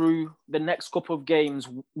get through the next couple of games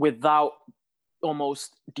without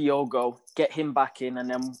almost Diogo, get him back in, and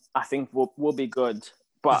then I think we'll be good.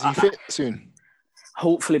 But is he fit soon?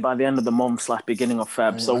 Hopefully by the end of the month / beginning of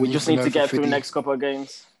Feb. So we just need to get through the next couple of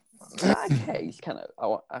games. Okay,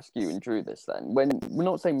 I'll ask you and Drew this then. When we're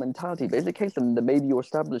not saying mentality, but is it a case that maybe your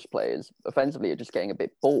established players offensively are just getting a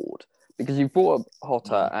bit bored? Because you've brought up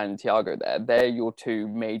Jota and Thiago there. They're your 2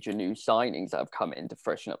 major new signings that have come in to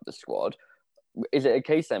freshen up the squad. Is it a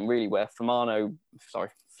case then really where Firmino,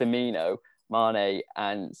 Mane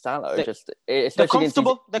and Salah they're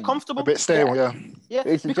comfortable. They're comfortable. A bit stable, yeah.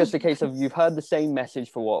 It's just a case of you've heard the same message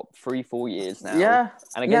for 3-4 years now. Yeah.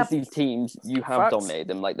 And against these teams, you have dominated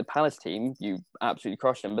them. Like the Palace team, you absolutely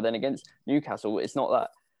crushed them. But then against Newcastle, it's not that.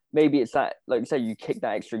 Maybe it's that, like you say, you kick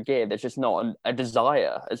that extra gear. There's just not a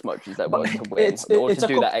desire as much as there was to win, or to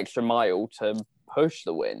do that extra mile to push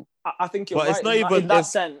the win. I think you're right. It's not in that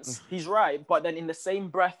sense. He's right. But then in the same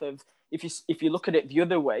breath of, if you look at it the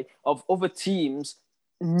other way, of other teams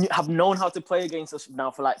have known how to play against us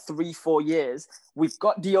now for 3-4 years. We've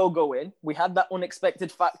got Diogo in. We had that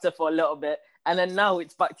unexpected factor for a little bit. And then now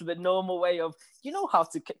it's back to the normal way of, you know how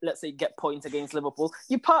to, let's say, get points against Liverpool.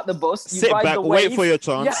 You park the bus, you ride the wave. Wait for your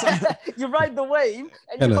chance. Yeah, you ride the wave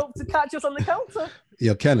and you hope to catch us on the counter.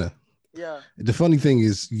 Yeah, Kenna. Yeah. The funny thing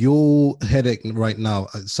is, your headache right now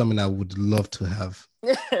is something I would love to have.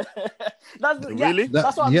 Really?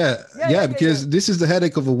 Because this is the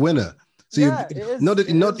headache of a winner. So not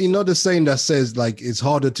the saying that says it's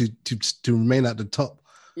harder to remain at the top.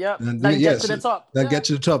 Yeah, get to the top. Get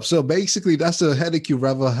to the top. So basically, that's a headache you'd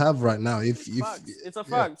rather have right now. It's a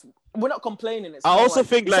fact. We're not complaining. I also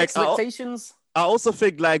think expectations. I also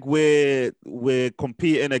think we're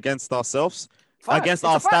competing against ourselves. Against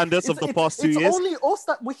our standards of the past 2 years. It's only us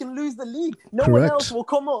that we can lose the league. No one else will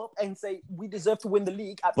come up and say, we deserve to win the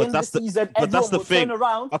league. At the end of the season, everyone will turn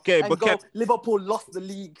around and go, Liverpool lost the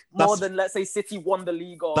league more than, let's say, City won the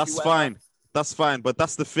league. That's fine. That's fine. But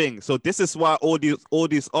that's the thing. So this is why all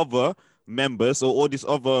these other members or all these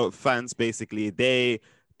other fans, basically, they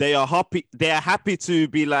are happy. They are happy to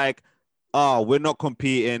be like, we're not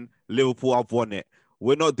competing. Liverpool have won it.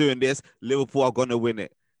 We're not doing this. Liverpool are going to win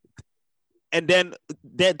it. And then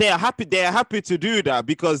they are happy. They are happy to do that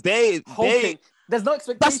because they there's no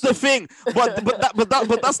expectation. That's the thing.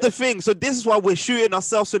 But that's the thing. So this is why we're shooting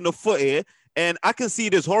ourselves in the foot here, and I can see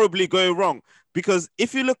this horribly going wrong because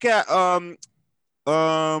if you look at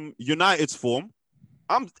United's form,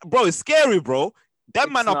 it's scary, bro.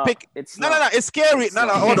 That man are pick. It's scary.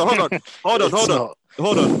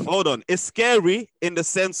 Hold on. It's scary in the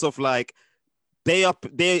sense of they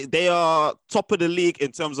are top of the league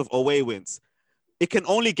in terms of away wins. It can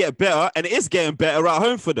only get better, and it is getting better at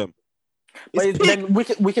home for them. But then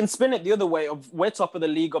we can spin it the other way of we're top of the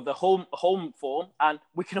league of the home form, and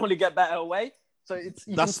we can only get better away. So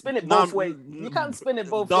you can spin it both ways. You can't spin it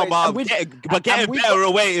both ways. But getting better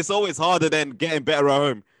away is always harder than getting better at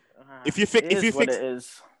home. If you fix, it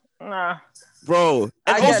is. Nah. Bro,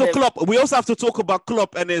 and also Klopp. We also have to talk about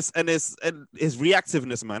Klopp and his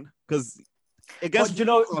reactiveness, man, because.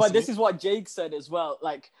 But this is what Jake said as well.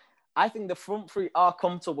 I think the front three are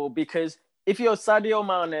comfortable because if you're Sadio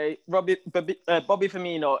Mane, Bobby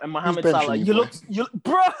Firmino, and Mohamed Salah, you look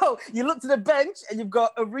to the bench and you've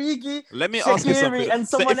got Origi, let me ask you something. And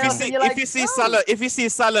someone else. If you see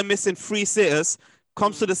Salah missing 3 sitters,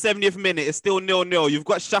 Comes to the 70th minute, it's still 0-0. You've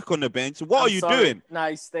got Shaq on the bench. What are you doing? Nah,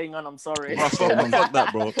 he's staying on. I'm sorry. Fuck that,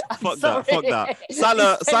 bro. Fuck that.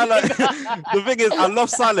 Salah. The thing is, I love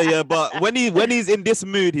Salah, yeah, but when he's in this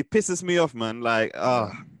mood, he pisses me off, man. Like,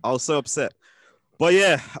 I was so upset. But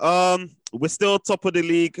yeah, we're still top of the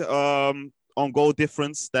league. On goal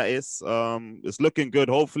difference, that is. It's looking good.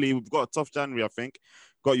 Hopefully, we've got a tough January, I think.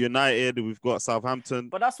 Got United, we've got Southampton.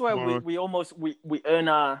 But that's where we almost earn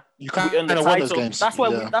our we earn the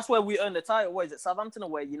title. That's where we earn the title. What is it? Southampton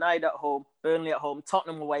away, United at home, Burnley at home,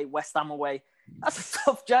 Tottenham away, West Ham away. That's a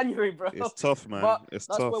tough January, bro. It's tough, man. But it's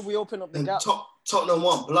that's tough. where we open up the gap. Tottenham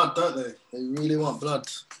want blood, don't they? They really want blood.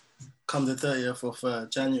 Come the 30th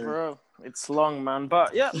of January. Bro, it's long, man.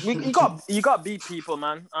 But yeah, you got to beat people,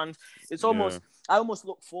 man. And it's almost I almost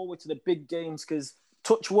look forward to the big games because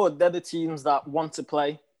touch wood, they're the teams that want to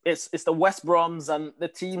play. It's the West Broms and the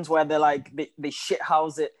teams where they're like they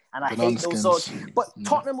shithouse it, and I hate those sorts. But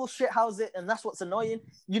Tottenham will shithouse it, and that's what's annoying.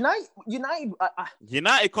 United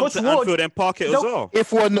come to Anfield and park it as well.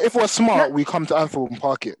 If we're smart, we come to Anfield and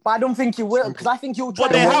park it. But I don't think you will, because I think you'll try.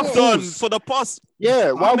 But they have done for the past.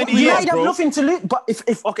 Yeah, how many years, United bro? have nothing to lose. But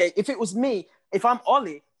if it was me, if I'm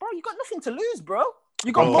Ollie, bro, you got nothing to lose, bro.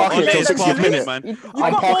 You got more Ole is 60th minute, man.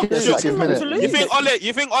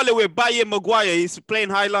 You think Ole with Baye Maguire, he's playing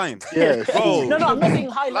high line? Yeah. Bro. No, I'm not saying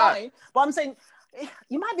high line, but I'm saying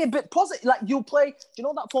you might be a bit positive. Like you'll play, do you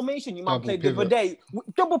know that formation? You might play the other day,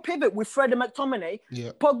 double pivot with Fred and McTominay,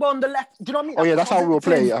 Pogba on the left. Do you know what I mean? Oh yeah, that's how we'll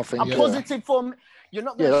play. I think. Positive form. You're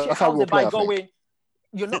not going to shit house it by going.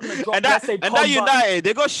 You're not going to drop. And that United,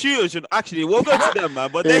 they got shooters. Actually, we'll go to them, man.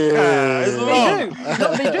 But they do.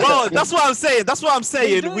 Bro, that's what I'm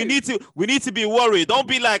saying. We need to be worried. Don't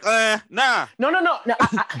be like, nah. No.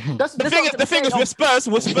 The thing is with Spurs,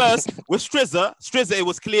 with Strizza, it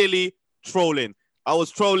was clearly trolling. I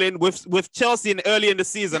was trolling with Chelsea early in the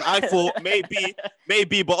season. I thought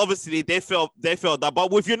maybe, but obviously they felt that.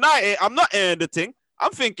 But with United, I'm not airing the thing.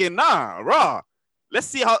 I'm thinking, raw. Let's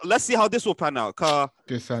see how this will pan out.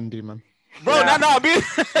 This Andy, man. Bro, I'm being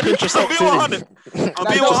 100. I'm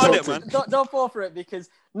being 100, man. Don't fall for it because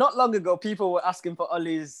not long ago people were asking for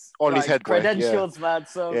Ollie's head credentials, man.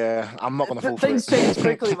 So yeah, I'm not gonna fall for it. Things change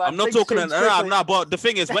quickly, man. I'm not talking. But the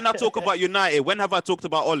thing is, when I talk about United, when have I talked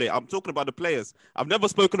about Ole? I'm talking about the players. I've never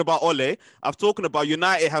spoken about Ole. I've talking about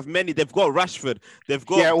United. Have many. They've got Rashford. They've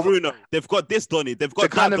got Bruno. They've got this Donny. They've got. They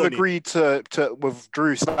kind of agreed to with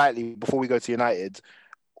Drew slightly before we go to United.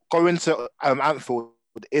 Going to Anfield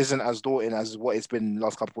isn't as daunting as what it's been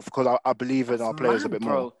last couple because I believe in our players a bit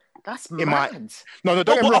more. That's mad. No,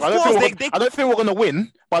 don't get me wrong. I don't think we're going to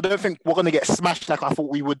win, but I don't think we're going to get smashed like I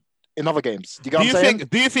thought we would in other games. Do you get what I'm saying?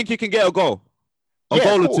 Do you think you can get a goal? A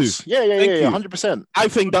goal or two? Yeah, 100%. I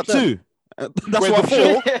think that too. That's what I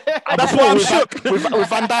thought. That's why I'm shook. With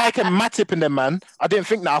Van Dijk and Matip in them, man, I didn't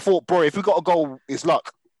think that. I thought, bro, if we got a goal, it's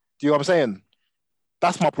luck. Do you know what I'm saying?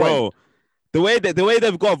 That's my point. Bro. The way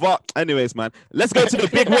they've got anyways, man. Let's go to the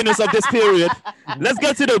big winners of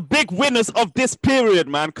this period.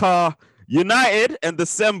 Man. United in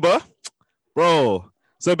December, bro.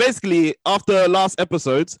 So basically, after last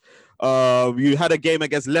episodes, you had a game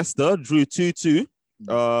against Leicester, drew 2-2.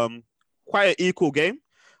 Quite an equal game.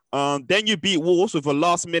 Then you beat Wolves with a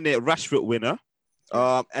last-minute Rashford winner,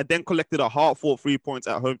 and then collected a hard-fought 3 points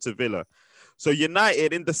at home to Villa. So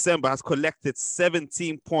United in December has collected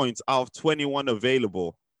 17 points out of 21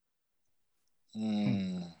 available.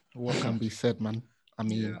 What can be said, man? I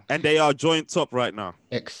mean, and they are joint top right now.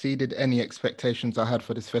 Exceeded any expectations I had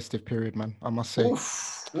for this festive period, man. I must say.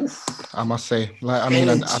 I must say, like, I mean,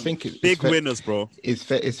 and I think it's big winners, bro. It's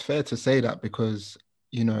fair to say that because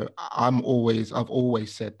I've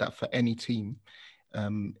always said that for any team,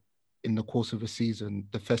 in the course of a season,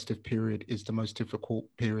 the festive period is the most difficult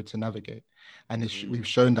period to navigate. And we've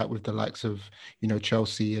shown that with the likes of,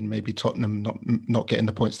 Chelsea and maybe Tottenham not getting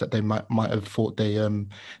the points that they might have thought they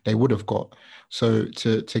would have got. So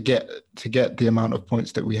to get the amount of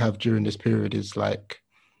points that we have during this period is like,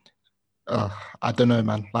 I don't know,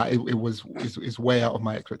 man. Like it's way out of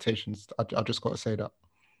my expectations. I just got to say that.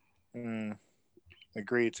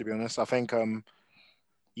 Agreed, to be honest. I think, I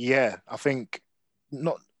think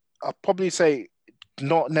I'll probably say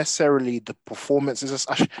not necessarily the performances as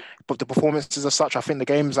such, but the performances as such. I think the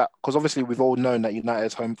games because obviously we've all known that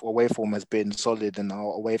United's home away form has been solid, and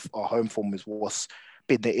our home form is what's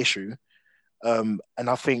been the issue. And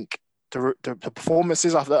I think the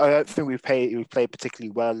performances, I don't think we played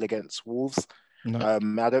particularly well against Wolves. No.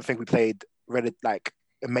 I don't think we played really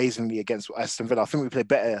amazingly against Aston Villa. I think we played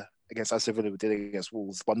better against Aston Villa than we did against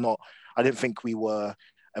Wolves, but I didn't think we were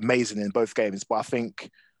amazing in both games. But I think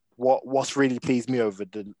what's really pleased me over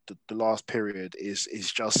the last period is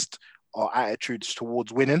just our attitudes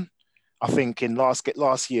towards winning. I think in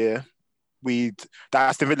last year, that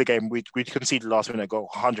Aston Villa game, we conceded last minute goal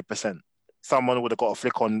 100%. Someone would have got a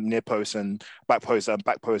flick on near post and back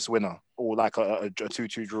post winner, or like a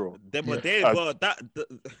 2-2 draw.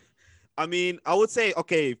 I mean, I would say,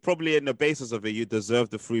 okay, probably in the basis of it, you deserve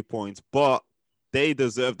the 3 points, but they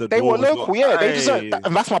deserve the draw. They were local, yeah. They deserve that,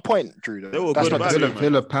 and that's my point, Drew. They were good.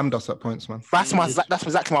 Villa pammed us at points, man. That's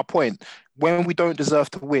exactly my point. When we don't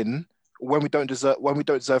deserve to win, when we don't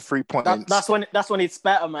deserve 3 points, that's when it's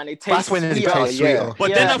better, man. It tastes. That's when it's better, yeah.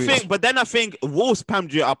 But then I think Wolves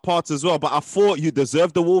pammed you at parts as well. But I thought you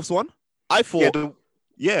deserved the Wolves one. I thought.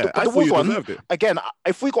 I thought you deserved it. Again,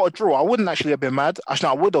 if we got a draw, I wouldn't actually have been mad. Actually,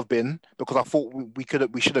 I would have been, because I thought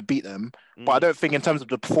we should have beat them. But I don't think, in terms of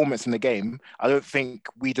the performance in the game, I don't think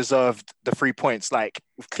we deserved the 3 points. Like,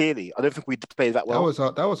 clearly, I don't think we played that well.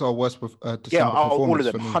 That was our worst December all of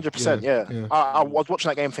performance. them, 100%. Yeah. I was watching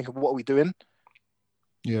that game thinking, what are we doing?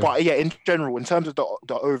 Yeah. But yeah, in general, in terms of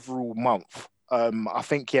the overall month, I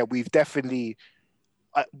think we've definitely.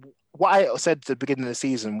 What I said at the beginning of the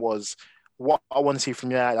season was, what I want to see from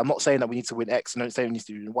United, I'm not saying that we need to win X, and I don't say we need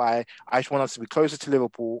to win Y. I just want us to be closer to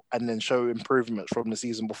Liverpool and then show improvements from the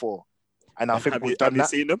season before. And I think we've done that.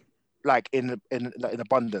 Have you seen them? Like in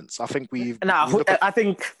abundance. I think we've. I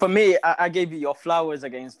think for me, I gave you your flowers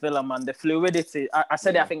against Villa, man. The fluidity. I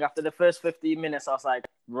said it. I think after the first 15 minutes, I was like,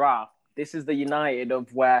 "Rah, this is the United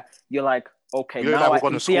of where you're like." Okay, now I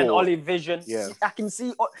can see an Ollie vision. Yeah. I can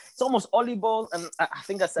see it's almost Ollie ball, and I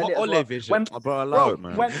think I said it. Ollie vision? No.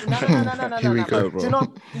 Here we go, bro. Do you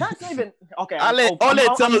know, that's not even okay. Ollie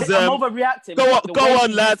tells them, I'm overreacting. Go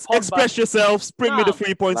on, lads. Express yourselves. Bring me the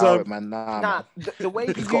 3 points home. The way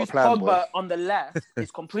he used Pogba on the left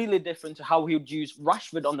is completely different to how he would use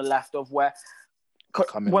Rashford on the left, of where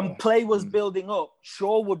when play was building up,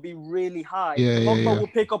 Shaw would be really high. Pogba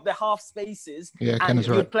would pick up the half spaces and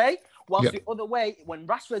he would play. Whilst the other way, when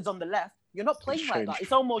Rashford's on the left, you're not playing like that.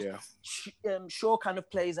 It's almost Shaw kind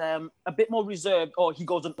of plays a bit more reserved, or he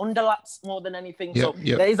goes on underlaps more than anything.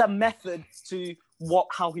 There is a method to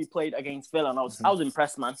how he played against Villa, and I was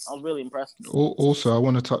impressed, man. I was really impressed. Also, I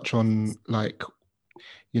want to touch on, like,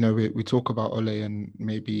 we talk about Ole and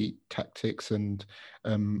maybe tactics and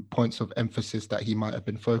points of emphasis that he might have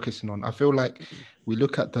been focusing on. I feel like we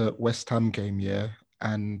look at the West Ham game,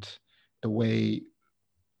 and the way,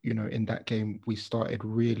 in that game, we started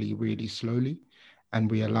really, really slowly, and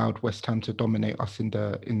we allowed West Ham to dominate us in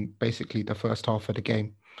basically the first half of the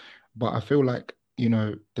game. But I feel like,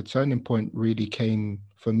 the turning point really came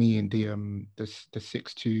for me in the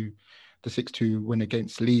 6-2 win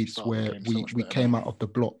against Leeds, where we came out of the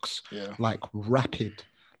blocks like rapid.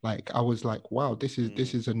 Like, I was like, wow, this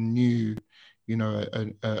is a new,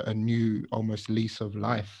 a new almost lease of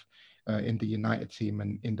life. In the United team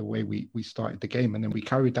and in the way we started the game, and then we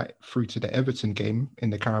carried that through to the Everton game in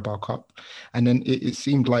the Carabao Cup, and then it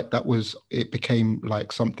seemed like it became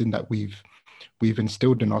like something that we've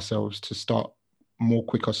instilled in ourselves to start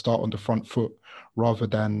on the front foot, rather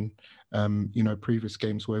than previous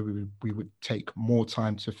games where we would take more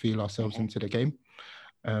time to feel ourselves into the game.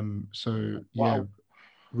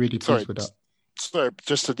 Really pleased with that. So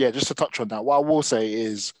just to touch on that, what I will say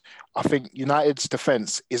is, I think United's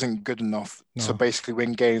defense isn't good enough to basically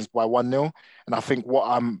win games by 1-0. And I think what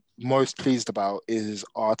I'm most pleased about is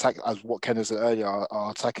our attack, as what Ken said earlier, our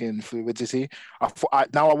attacking fluidity.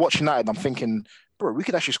 Now I watch United, I'm thinking, bro, we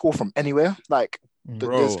could actually score from anywhere. Like, and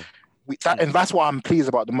that's what I'm pleased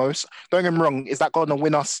about the most. Don't get me wrong, is that going to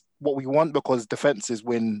win us what we want? Because defenses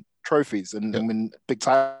win trophies and win big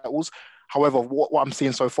titles. However, what I'm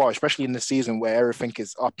seeing so far, especially in the season where everything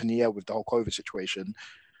is up in the air with the whole COVID situation,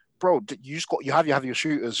 bro, you have your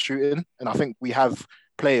shooters shooting, and I think we have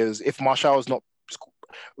players. If Martial's not,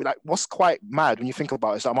 like, what's quite mad when you think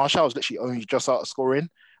about it is that Martial's literally only just out of scoring,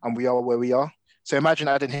 and we are where we are. So imagine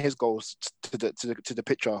adding his goals to the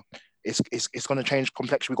picture. It's going to change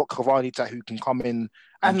complexion. We've got Cavani who can come in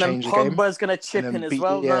and change the game. And then Pogba's going to chip in as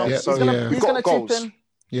well. He's going to chip in.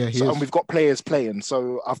 Yeah, and we've got players playing,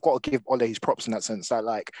 so I've got to give Ole his props in that sense. That,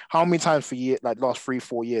 like, how many times for last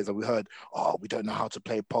 3-4 years have we heard, "Oh, we don't know how to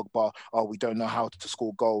play Pogba. Oh, we don't know how to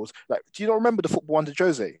score goals." Like, do you not remember the football under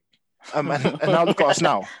Jose? And now look at us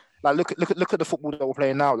now. Like, look at the football that we're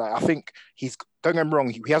playing now. Like, I think don't get me wrong,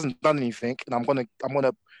 he hasn't done anything, and I'm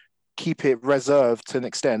gonna keep it reserved to an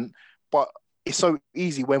extent. But it's so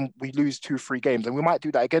easy when we lose 2-3 games, and we might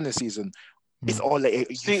do that again this season. It's Ole. You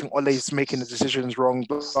think Ole's making the decisions wrong,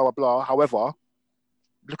 blah, blah, blah. However,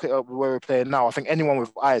 look at where we're playing now. I think anyone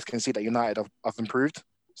with eyes can see that United have improved.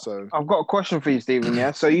 So I've got a question for you, Stephen.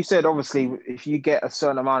 Yeah. So you said obviously if you get a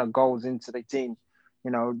certain amount of goals into the team,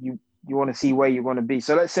 you want to see where you're going to be.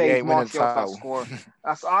 So let's say if Martial starts scoring.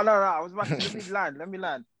 No. I was about to let me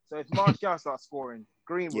land. So if Martial starts scoring,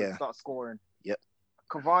 Greenwood starts scoring. Yep.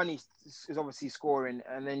 Cavani is obviously scoring,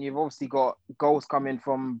 and then you've obviously got goals coming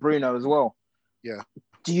from Bruno as well. Yeah.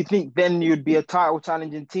 Do you think then you'd be a title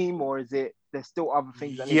challenging team, or is it there's still other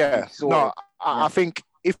things that need to be sorted? No, I think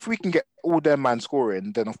if we can get all their man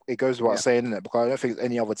scoring, then it goes without saying, innit? Because I don't think there's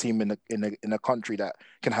any other team in a country that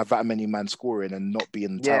can have that many man scoring and not be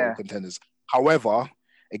in the title contenders. However,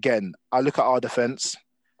 again, I look at our defense,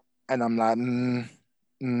 and I'm like,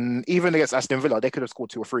 even against Aston Villa, they could have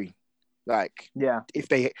scored 2 or 3. Like, if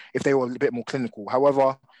they were a bit more clinical.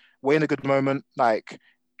 However, we're in a good moment. Like,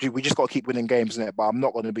 we just got to keep winning games, innit? But I'm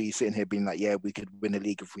not going to be sitting here being like, we could win the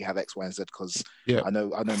league if we have X, Y, and Z, because I know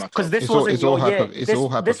my. Because this wasn't your year.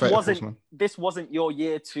 This wasn't your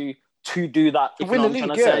year to do that. To win the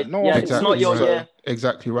league, it's not your year.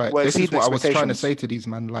 Exactly right. This is what I was trying to say to these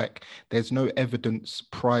man. Like, there's no evidence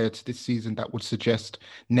prior to this season that would suggest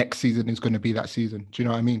next season is going to be that season. Do you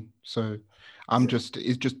know what I mean? So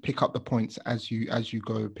it's just pick up the points as you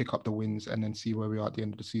go, pick up the wins, and then see where we are at the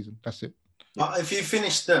end of the season. That's it. If you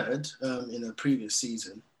finish third in a previous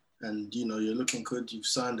season and you're looking good, you've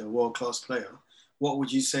signed a world-class player, what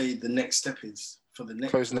would you say the next step is for the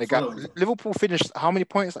next? Closing the gap. Liverpool finished how many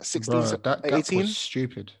points? Like 16, 18? Was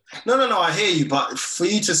stupid. No, I hear you, but for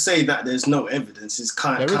you to say that there's no evidence is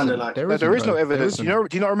kind of like... There is no evidence. Do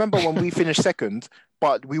you not remember when we finished second,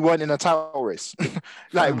 but we weren't in a title race?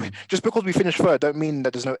 Just because we finished third don't mean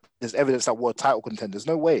that there's evidence that we're title contenders.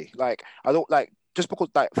 No way. Like, I don't like... Just because,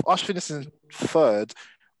 like, for us finishing third,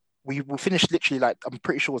 we finished literally, like, I'm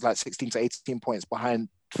pretty sure it was like 16 to 18 points behind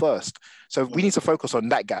first. So we need to focus on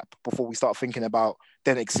that gap before we start thinking about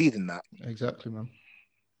then exceeding that. Exactly, man.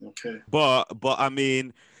 Okay. But I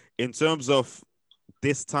mean, in terms of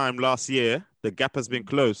this time last year, the gap has been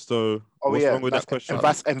closed. So what's wrong with that question?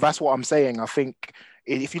 And that's what I'm saying. I think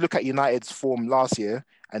if you look at United's form last year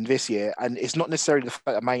and this year, and it's not necessarily the fact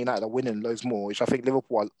that Man United are winning loads more, which I think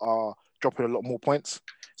Liverpool are dropping a lot more points.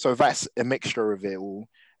 So that's a mixture of it all.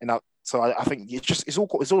 And I think it's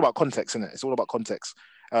all about context, isn't it? It's all about context.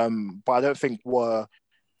 But I don't think we're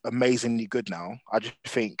amazingly good now. I just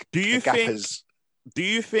think Do you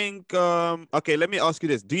think okay, let me ask you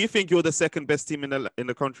this. Do you think you're the second best team in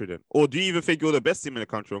the country then? Or do you even think you're the best team in the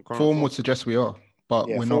country? Form would suggest we are. But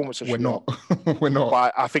we're not. We're not.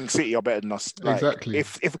 But I think City are better than us. Like, exactly.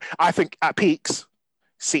 If I think at peaks,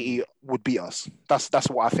 City would beat us. That's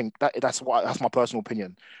what I think. That's my personal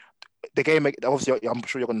opinion. The game, obviously, I'm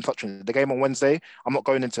sure you're going to touch on it. The game on Wednesday, I'm not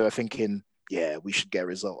going into it thinking, we should get a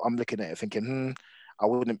result. I'm looking at it thinking, I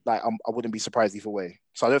wouldn't be surprised either way.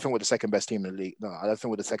 So I don't think we're the second best team in the league. No, I don't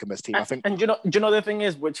think we're the second best team. I think. And do you know the thing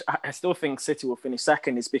is, which I still think City will finish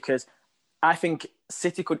second, is because I think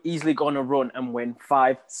City could easily go on a run and win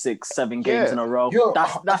 5, 6, 7 games in a row.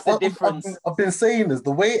 That's the difference. I've been saying this, the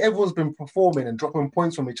way everyone's been performing and dropping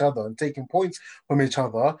points from each other and taking points from each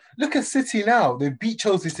other. Look at City now. They beat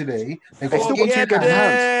Chelsea today. They've got 2 games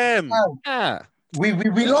in hand. We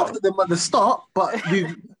laughed at them at the start, but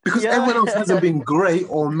because everyone else hasn't been great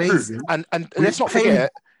or amazing. And let's not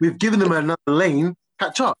forget, we've given them another lane.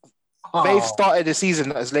 Catch up. They've started the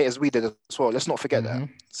season as late as we did as well. Let's not forget that.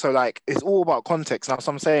 So, like, it's all about context. Now,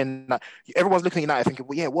 so I'm saying that everyone's looking at United thinking,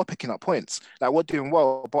 well, we're picking up points. Like, we're doing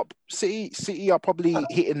well. But City are probably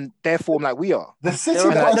hitting their form like we are. The City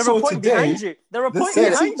that I saw today,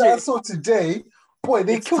 I saw today, boy,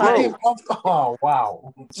 they killed the game after. Oh,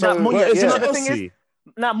 wow. So, Munya,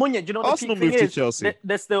 Munya, do you know what the thing is?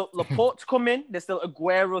 There's still Laporte to come in. There's still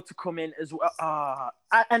Aguero to come in as well.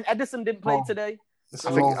 And Edison didn't play today.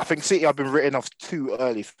 I think City have been written off too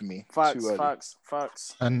early for me.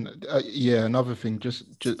 Facts. And another thing, just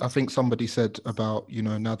I think somebody said about,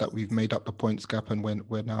 now that we've made up the points gap and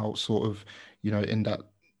we're now sort of, in that,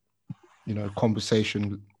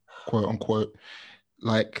 conversation, quote unquote,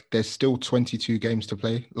 like there's still 22 games to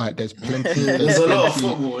play. Like there's plenty. There's a lot of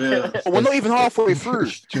football. Yeah, we're not even halfway through.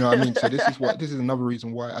 Do you know what I mean? So this is another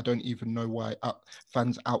reason why I don't even know why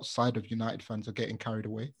fans outside of United fans are getting carried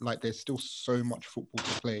away. Like there's still so much football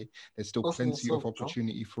to play. There's still plenty of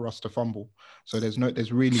opportunity for us to fumble. So there's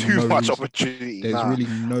really too much opportunity. There's really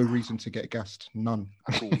no reason to get gassed. None.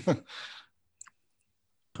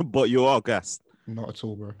 But you are gassed. Not at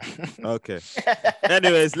all, bro. Okay.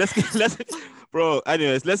 Anyways, let's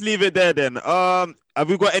leave it there then. Have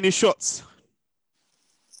we got any shots?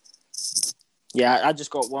 Yeah, I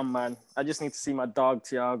just got one, man. I just need to see my dog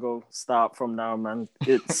Thiago start from now, man.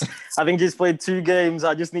 I think he's played 2 games.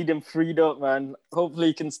 I just need him freed up, man. Hopefully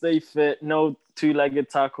he can stay fit. No 2-legged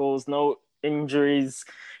tackles, no injuries,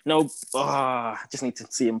 I just need to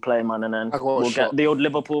see him play, man, and then we'll get the old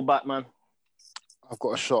Liverpool back, man. I've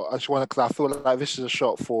got a shot. I just want to, because I feel like this is a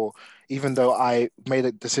shot for, even though I made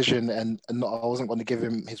a decision and I wasn't going to give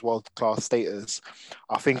him his world-class status,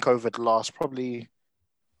 I think over the last probably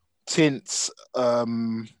since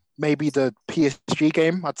maybe the PSG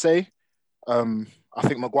game, I'd say, I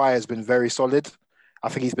think Maguire has been very solid. I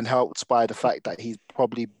think he's been helped by the fact that he's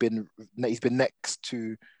been next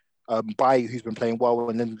to Bailly, who's been playing well,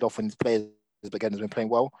 and Lindelof and his players again has been playing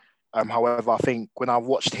well. However, I think when I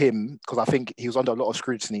watched him, because I think he was under a lot of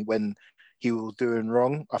scrutiny when he was doing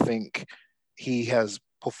wrong, I think he has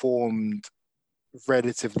performed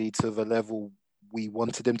relatively to the level we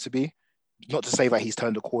wanted him to be. Not to say that he's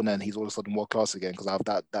turned a corner and he's all of a sudden world class again, because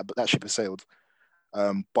that ship has sailed.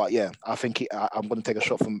 But yeah, I think I'm going to take a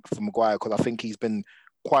shot from Maguire, because I think he's been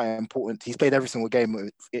quite important. He's played every single game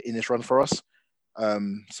in this run for us.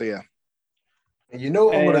 So yeah. And you know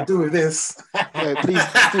what I'm going to do with this? Yeah,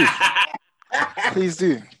 please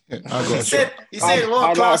do. He said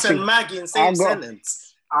world class and Maggie in the same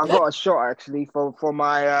sentence. I got a shot actually for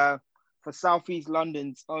my for Southeast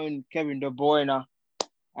London's own Kevin De Bruyne.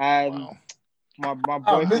 Wow. My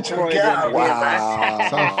boy Mitchell Croydon. Garrett. Wow.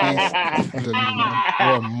 Southeast.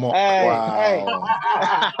 What a mock.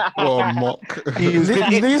 What a mock.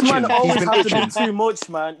 These men always have to do too much,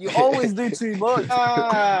 man. You always do too much.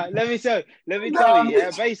 Let me tell you. Yeah,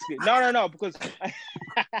 basically. No, because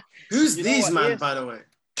who's these man, by the way?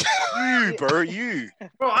 You, bro, you.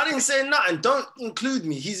 Bro, I didn't say nothing. Don't include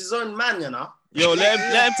me. He's his own man, you know. Yo, let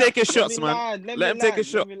him take his shots, man. Let him take his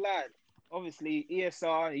shot. Obviously,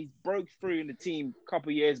 ESR, he broke through in the team a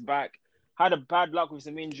couple of years back, had a bad luck with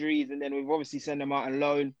some injuries, and then we've obviously sent him out on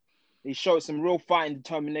loan. He showed some real fight and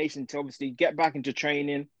determination to obviously get back into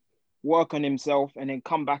training, work on himself, and then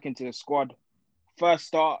come back into the squad. First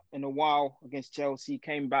start in a while against Chelsea,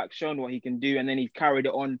 came back, shown what he can do, and then he carried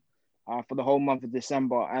it on for the whole month of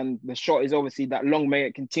December. And the shot is obviously that long may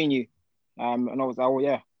it continue. And I was like, oh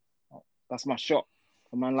yeah, that's my shot.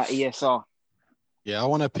 A man like ESR. Yeah, I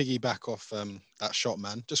want to piggyback off that shot,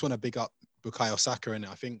 man. Just want to big up Bukayo Saka in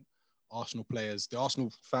it. I think Arsenal players, the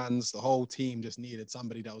Arsenal fans, the whole team just needed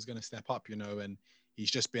somebody that was going to step up, and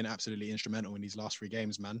he's just been absolutely instrumental in these last 3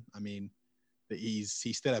 games, man. I mean, he's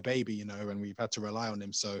still a baby, and we've had to rely on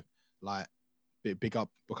him. So, like, big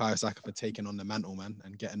up Bukayo Saka for taking on the mantle, man,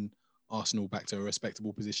 and getting Arsenal back to a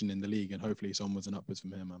respectable position in the league, and hopefully it's onwards and upwards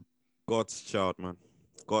from here, man. God's child, man.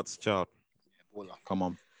 God's child. Come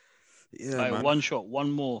on. Yeah, man. One shot,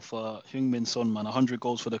 one more for Heung-min Son, man. 100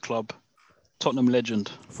 goals for the club. Tottenham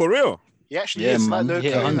legend. For real? He actually is. Man. He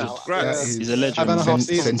hit 100. He's a legend. 5.5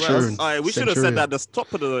 seasons. We should have said that at the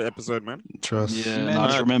top of the episode, man. Trust. Yeah, I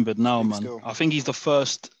just remembered now, man. I think he's the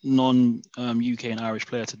first non-UK and Irish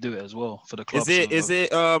player to do it as well for the club. Is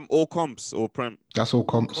it all comps or prem? That's all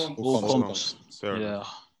comps. All comps. Yeah.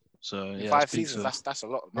 So yeah, 5 seasons. That's a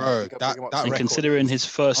lot, bro. And considering his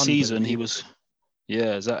first season, he was.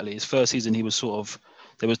 Yeah, exactly. His first season, he was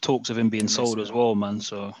there was talks of him being sold as well, man.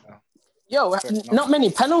 So, yo, not many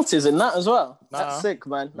penalties in that as well. That's sick,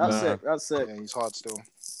 man. That's sick. Yeah, he's hard still.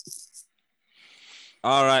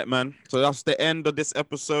 All right, man. So that's the end of this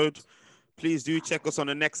episode. Please do check us on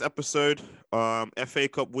the next episode. FA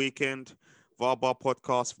Cup weekend, VAR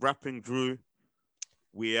podcast, Rapping Drew.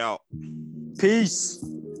 We out. Peace.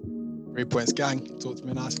 3 points, gang. Talk to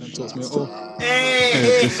me nice, man. Talk to me at all.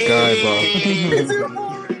 Hey, this guy, bro.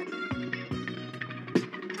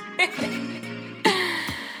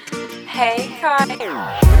 Hey,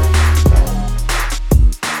 Kai.